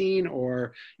vaccine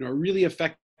or a really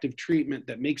effective treatment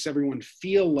that makes everyone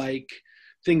feel like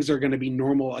things are going to be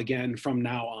normal again from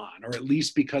now on, or at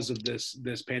least because of this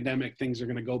pandemic, things are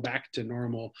going to go back to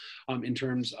normal in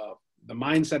terms of the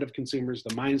mindset of consumers,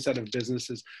 the mindset of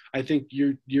businesses. I think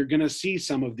you're going to see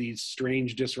some of these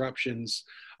strange disruptions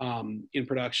in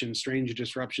production, strange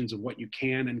disruptions of what you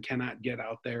can and cannot get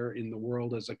out there in the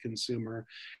world as a consumer.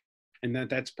 And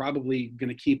that's probably going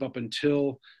to keep up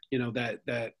until,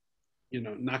 that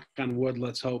knock on wood,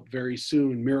 let's hope very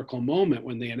soon, miracle moment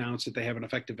when they announce that they have an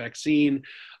effective vaccine,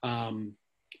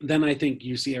 then I think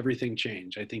you see everything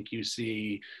change. I think you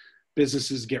see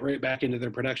businesses get right back into their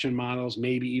production models,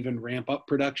 maybe even ramp up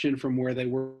production from where they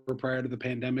were prior to the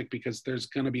pandemic, because there's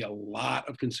going to be a lot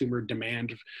of consumer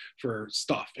demand for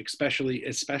stuff, especially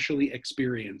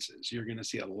experiences. You're going to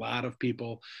see a lot of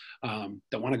people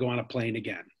that want to go on a plane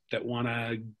again, that want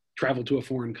to travel to a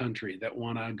foreign country, that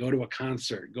want to go to a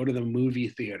concert, go to the movie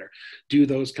theater, do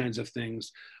those kinds of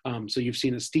things. So you've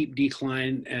seen a steep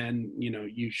decline, and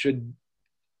you should,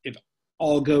 if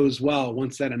all goes well,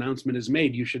 once that announcement is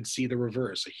made, you should see the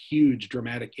reverse, a huge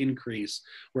dramatic increase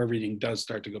where everything does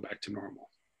start to go back to normal.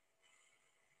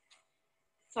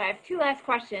 So I have two last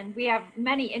questions. We have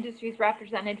many industries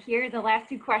represented here. The last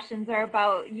two questions are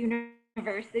about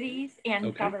universities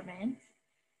and government.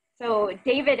 So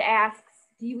David asks,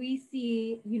 do we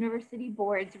see university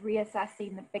boards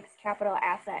reassessing the fixed capital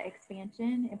asset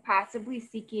expansion and possibly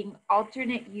seeking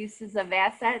alternate uses of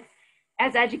assets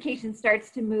as education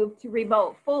starts to move to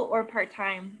remote, full or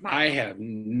part-time models? I have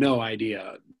no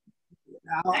idea.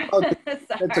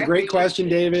 That's a great question,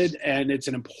 David. And it's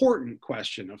an important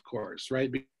question, of course,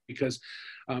 right? Because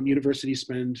universities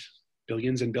spend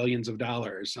billions and billions of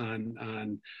dollars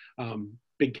on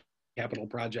big capital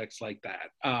projects like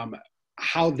that.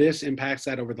 How this impacts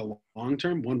that over the long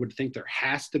term, one would think there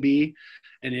has to be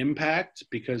an impact,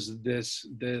 because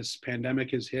this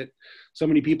pandemic has hit so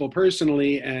many people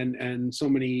personally and so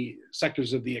many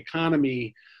sectors of the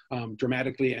economy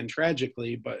dramatically and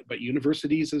tragically, but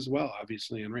universities as well,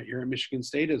 obviously, and right here at Michigan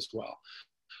State as well.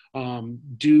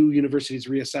 Do universities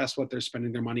reassess what they're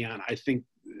spending their money on? I think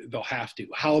they'll have to.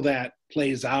 How that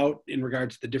plays out in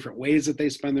regards to the different ways that they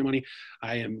spend their money,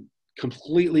 I am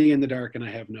completely in the dark and I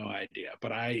have no idea,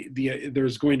 but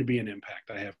there's going to be an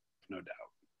impact, I have no doubt.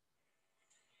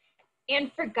 And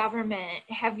for government,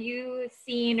 have you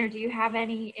seen, or do you have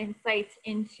any insights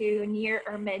into near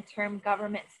or midterm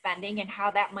government spending and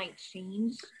how that might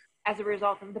change as a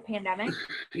result of the pandemic?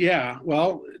 Yeah,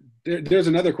 well, there's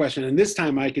another question, and this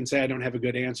time I can say I don't have a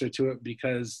good answer to it,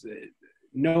 because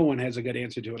no one has a good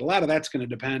answer to it. A lot of that's going to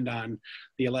depend on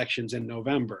the elections in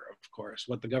November, of course,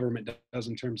 what the government does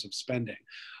in terms of spending.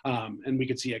 And we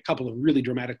could see a couple of really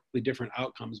dramatically different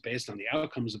outcomes based on the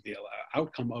outcome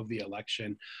of the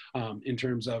election, in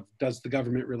terms of, does the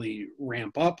government really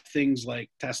ramp up things like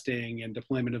testing and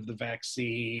deployment of the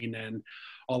vaccine and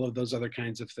all of those other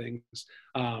kinds of things,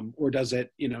 or does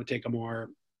it, take a more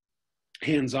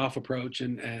hands-off approach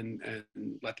and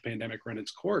let the pandemic run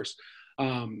its course?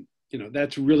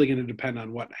 That's really going to depend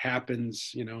on what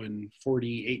happens, in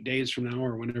 48 days from now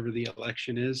or whenever the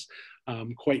election is,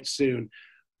 quite soon.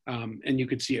 And you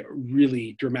could see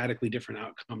really dramatically different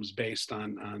outcomes based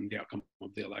on the outcome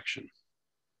of the election.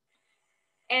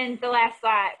 And the last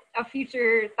thought, a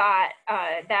future thought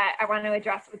that I want to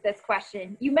address with this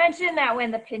question. You mentioned that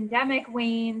when the pandemic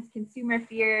wanes, consumer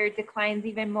fear declines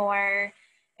even more,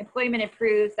 employment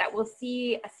improves, that we'll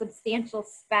see a substantial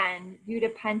spend due to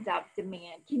pent-up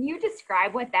demand. Can you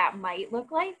describe what that might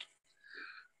look like?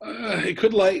 It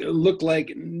could look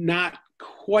like not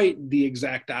quite the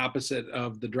exact opposite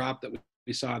of the drop that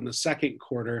we saw in the second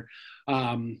quarter,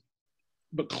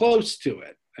 but close to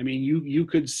it. I mean, you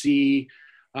could see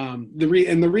the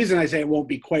reason I say it won't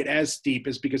be quite as steep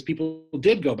is because people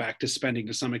did go back to spending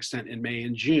to some extent in May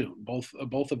and June. Both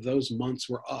of those months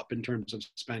were up in terms of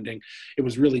spending. It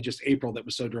was really just April that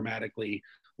was so dramatically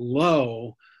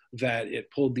low that it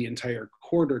pulled the entire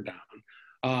quarter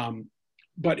down.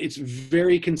 But it's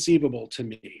very conceivable to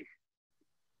me.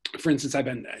 For instance,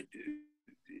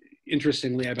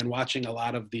 interestingly, I've been watching a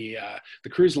lot of the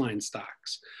cruise line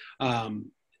stocks,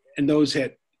 and those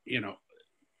hit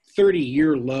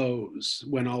 30-year lows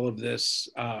when all of this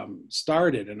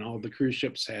started, and all the cruise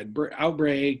ships had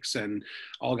outbreaks and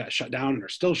all got shut down and are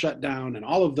still shut down and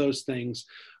all of those things.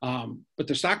 But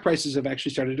their stock prices have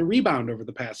actually started to rebound over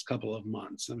the past couple of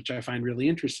months, which I find really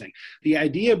interesting. The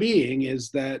idea being is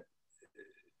that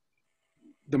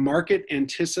the market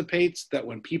anticipates that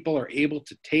when people are able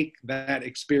to take that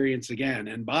experience again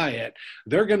and buy it,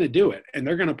 they're going to do it, and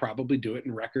they're going to probably do it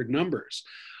in record numbers.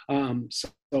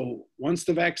 So once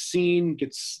the vaccine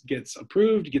gets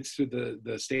approved, gets through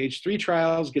the stage 3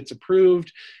 trials, gets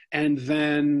approved, and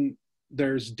then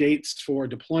there's dates for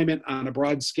deployment on a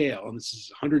broad scale, and this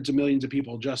is hundreds of millions of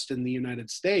people just in the United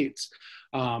States,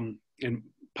 and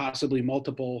possibly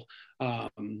multiple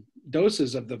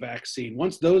doses of the vaccine.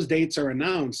 Once those dates are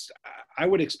announced, I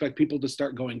would expect people to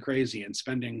start going crazy and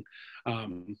spending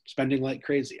like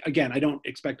crazy. Again, I don't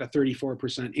expect a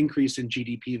 34% increase in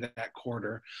GDP that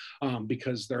quarter,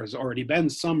 because there's already been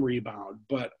some rebound,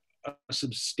 but a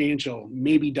substantial,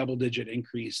 maybe double-digit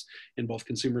increase in both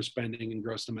consumer spending and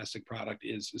gross domestic product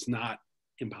is not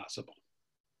impossible.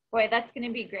 Boy, that's going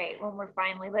to be great when we're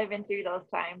finally living through those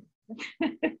times.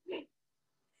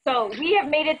 So we have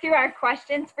made it through our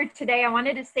questions for today. I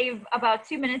wanted to save about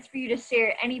 2 minutes for you to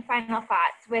share any final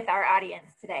thoughts with our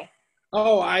audience today.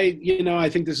 Oh, I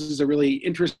think this is a really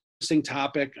interesting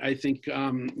topic. I think,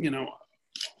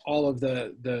 all of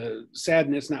the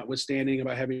sadness notwithstanding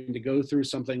about having to go through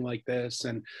something like this.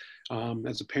 And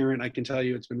as a parent, I can tell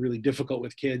you it's been really difficult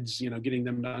with kids, getting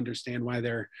them to understand why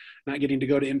they're not getting to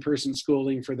go to in-person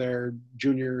schooling for their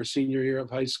junior or senior year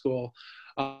of high school.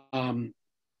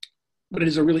 But it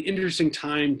is a really interesting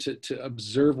time to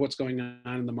observe what's going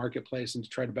on in the marketplace and to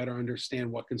try to better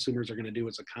understand what consumers are going to do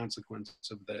as a consequence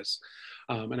of this.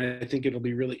 And I think it'll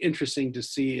be really interesting to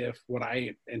see if what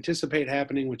I anticipate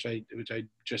happening, which I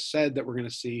just said, that we're going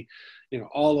to see,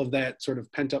 all of that sort of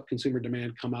pent up consumer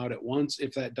demand come out at once,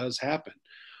 if that does happen.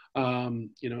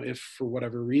 If for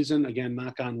whatever reason, again,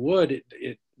 knock on wood,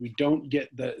 we don't get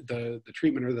the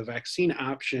treatment or the vaccine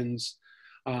options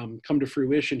come to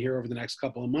fruition here over the next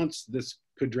couple of months, this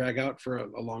could drag out for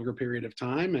a longer period of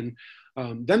time. And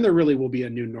then there really will be a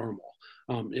new normal.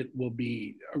 It will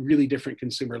be a really different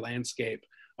consumer landscape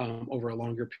over a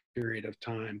longer period of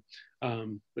time.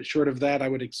 But short of that, I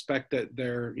would expect that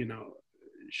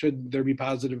should there be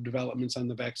positive developments on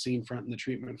the vaccine front and the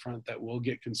treatment front, that will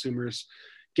get consumers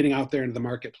getting out there into the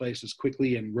marketplace as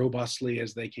quickly and robustly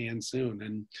as they can soon.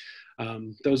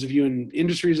 And those of you in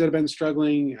industries that have been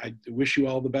struggling, I wish you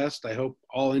all the best. I hope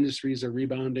all industries are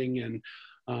rebounding, and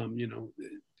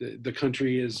the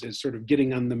country is sort of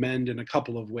getting on the mend in a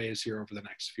couple of ways here over the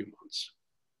next few months.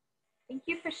 Thank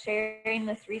you for sharing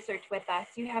this research with us.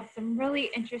 You have some really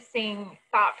interesting,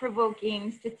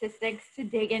 thought-provoking statistics to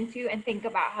dig into and think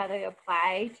about how they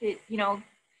apply to,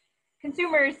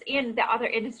 consumers and the other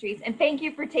industries. And thank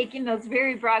you for taking those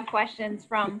very broad questions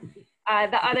from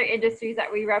the other industries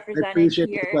that we represented. I appreciate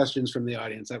the questions from the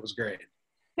audience. That was great.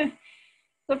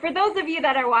 So for those of you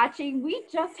that are watching, we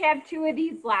just have 2 of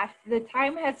these left. The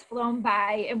time has flown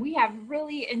by, and we have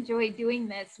really enjoyed doing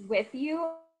this with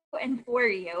you and for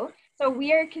you. So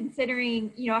we are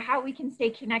considering, how we can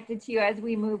stay connected to you as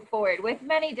we move forward with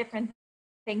many different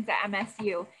things at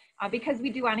MSU. Because we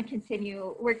do want to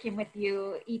continue working with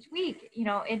you each week,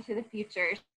 into the future.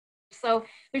 So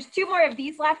there's 2 more of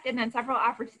these left, and then several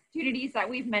opportunities that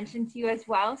we've mentioned to you as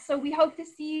well. So we hope to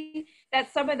see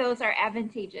that some of those are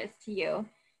advantageous to you.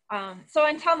 So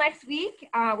until next week,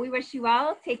 we wish you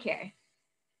well. Take care.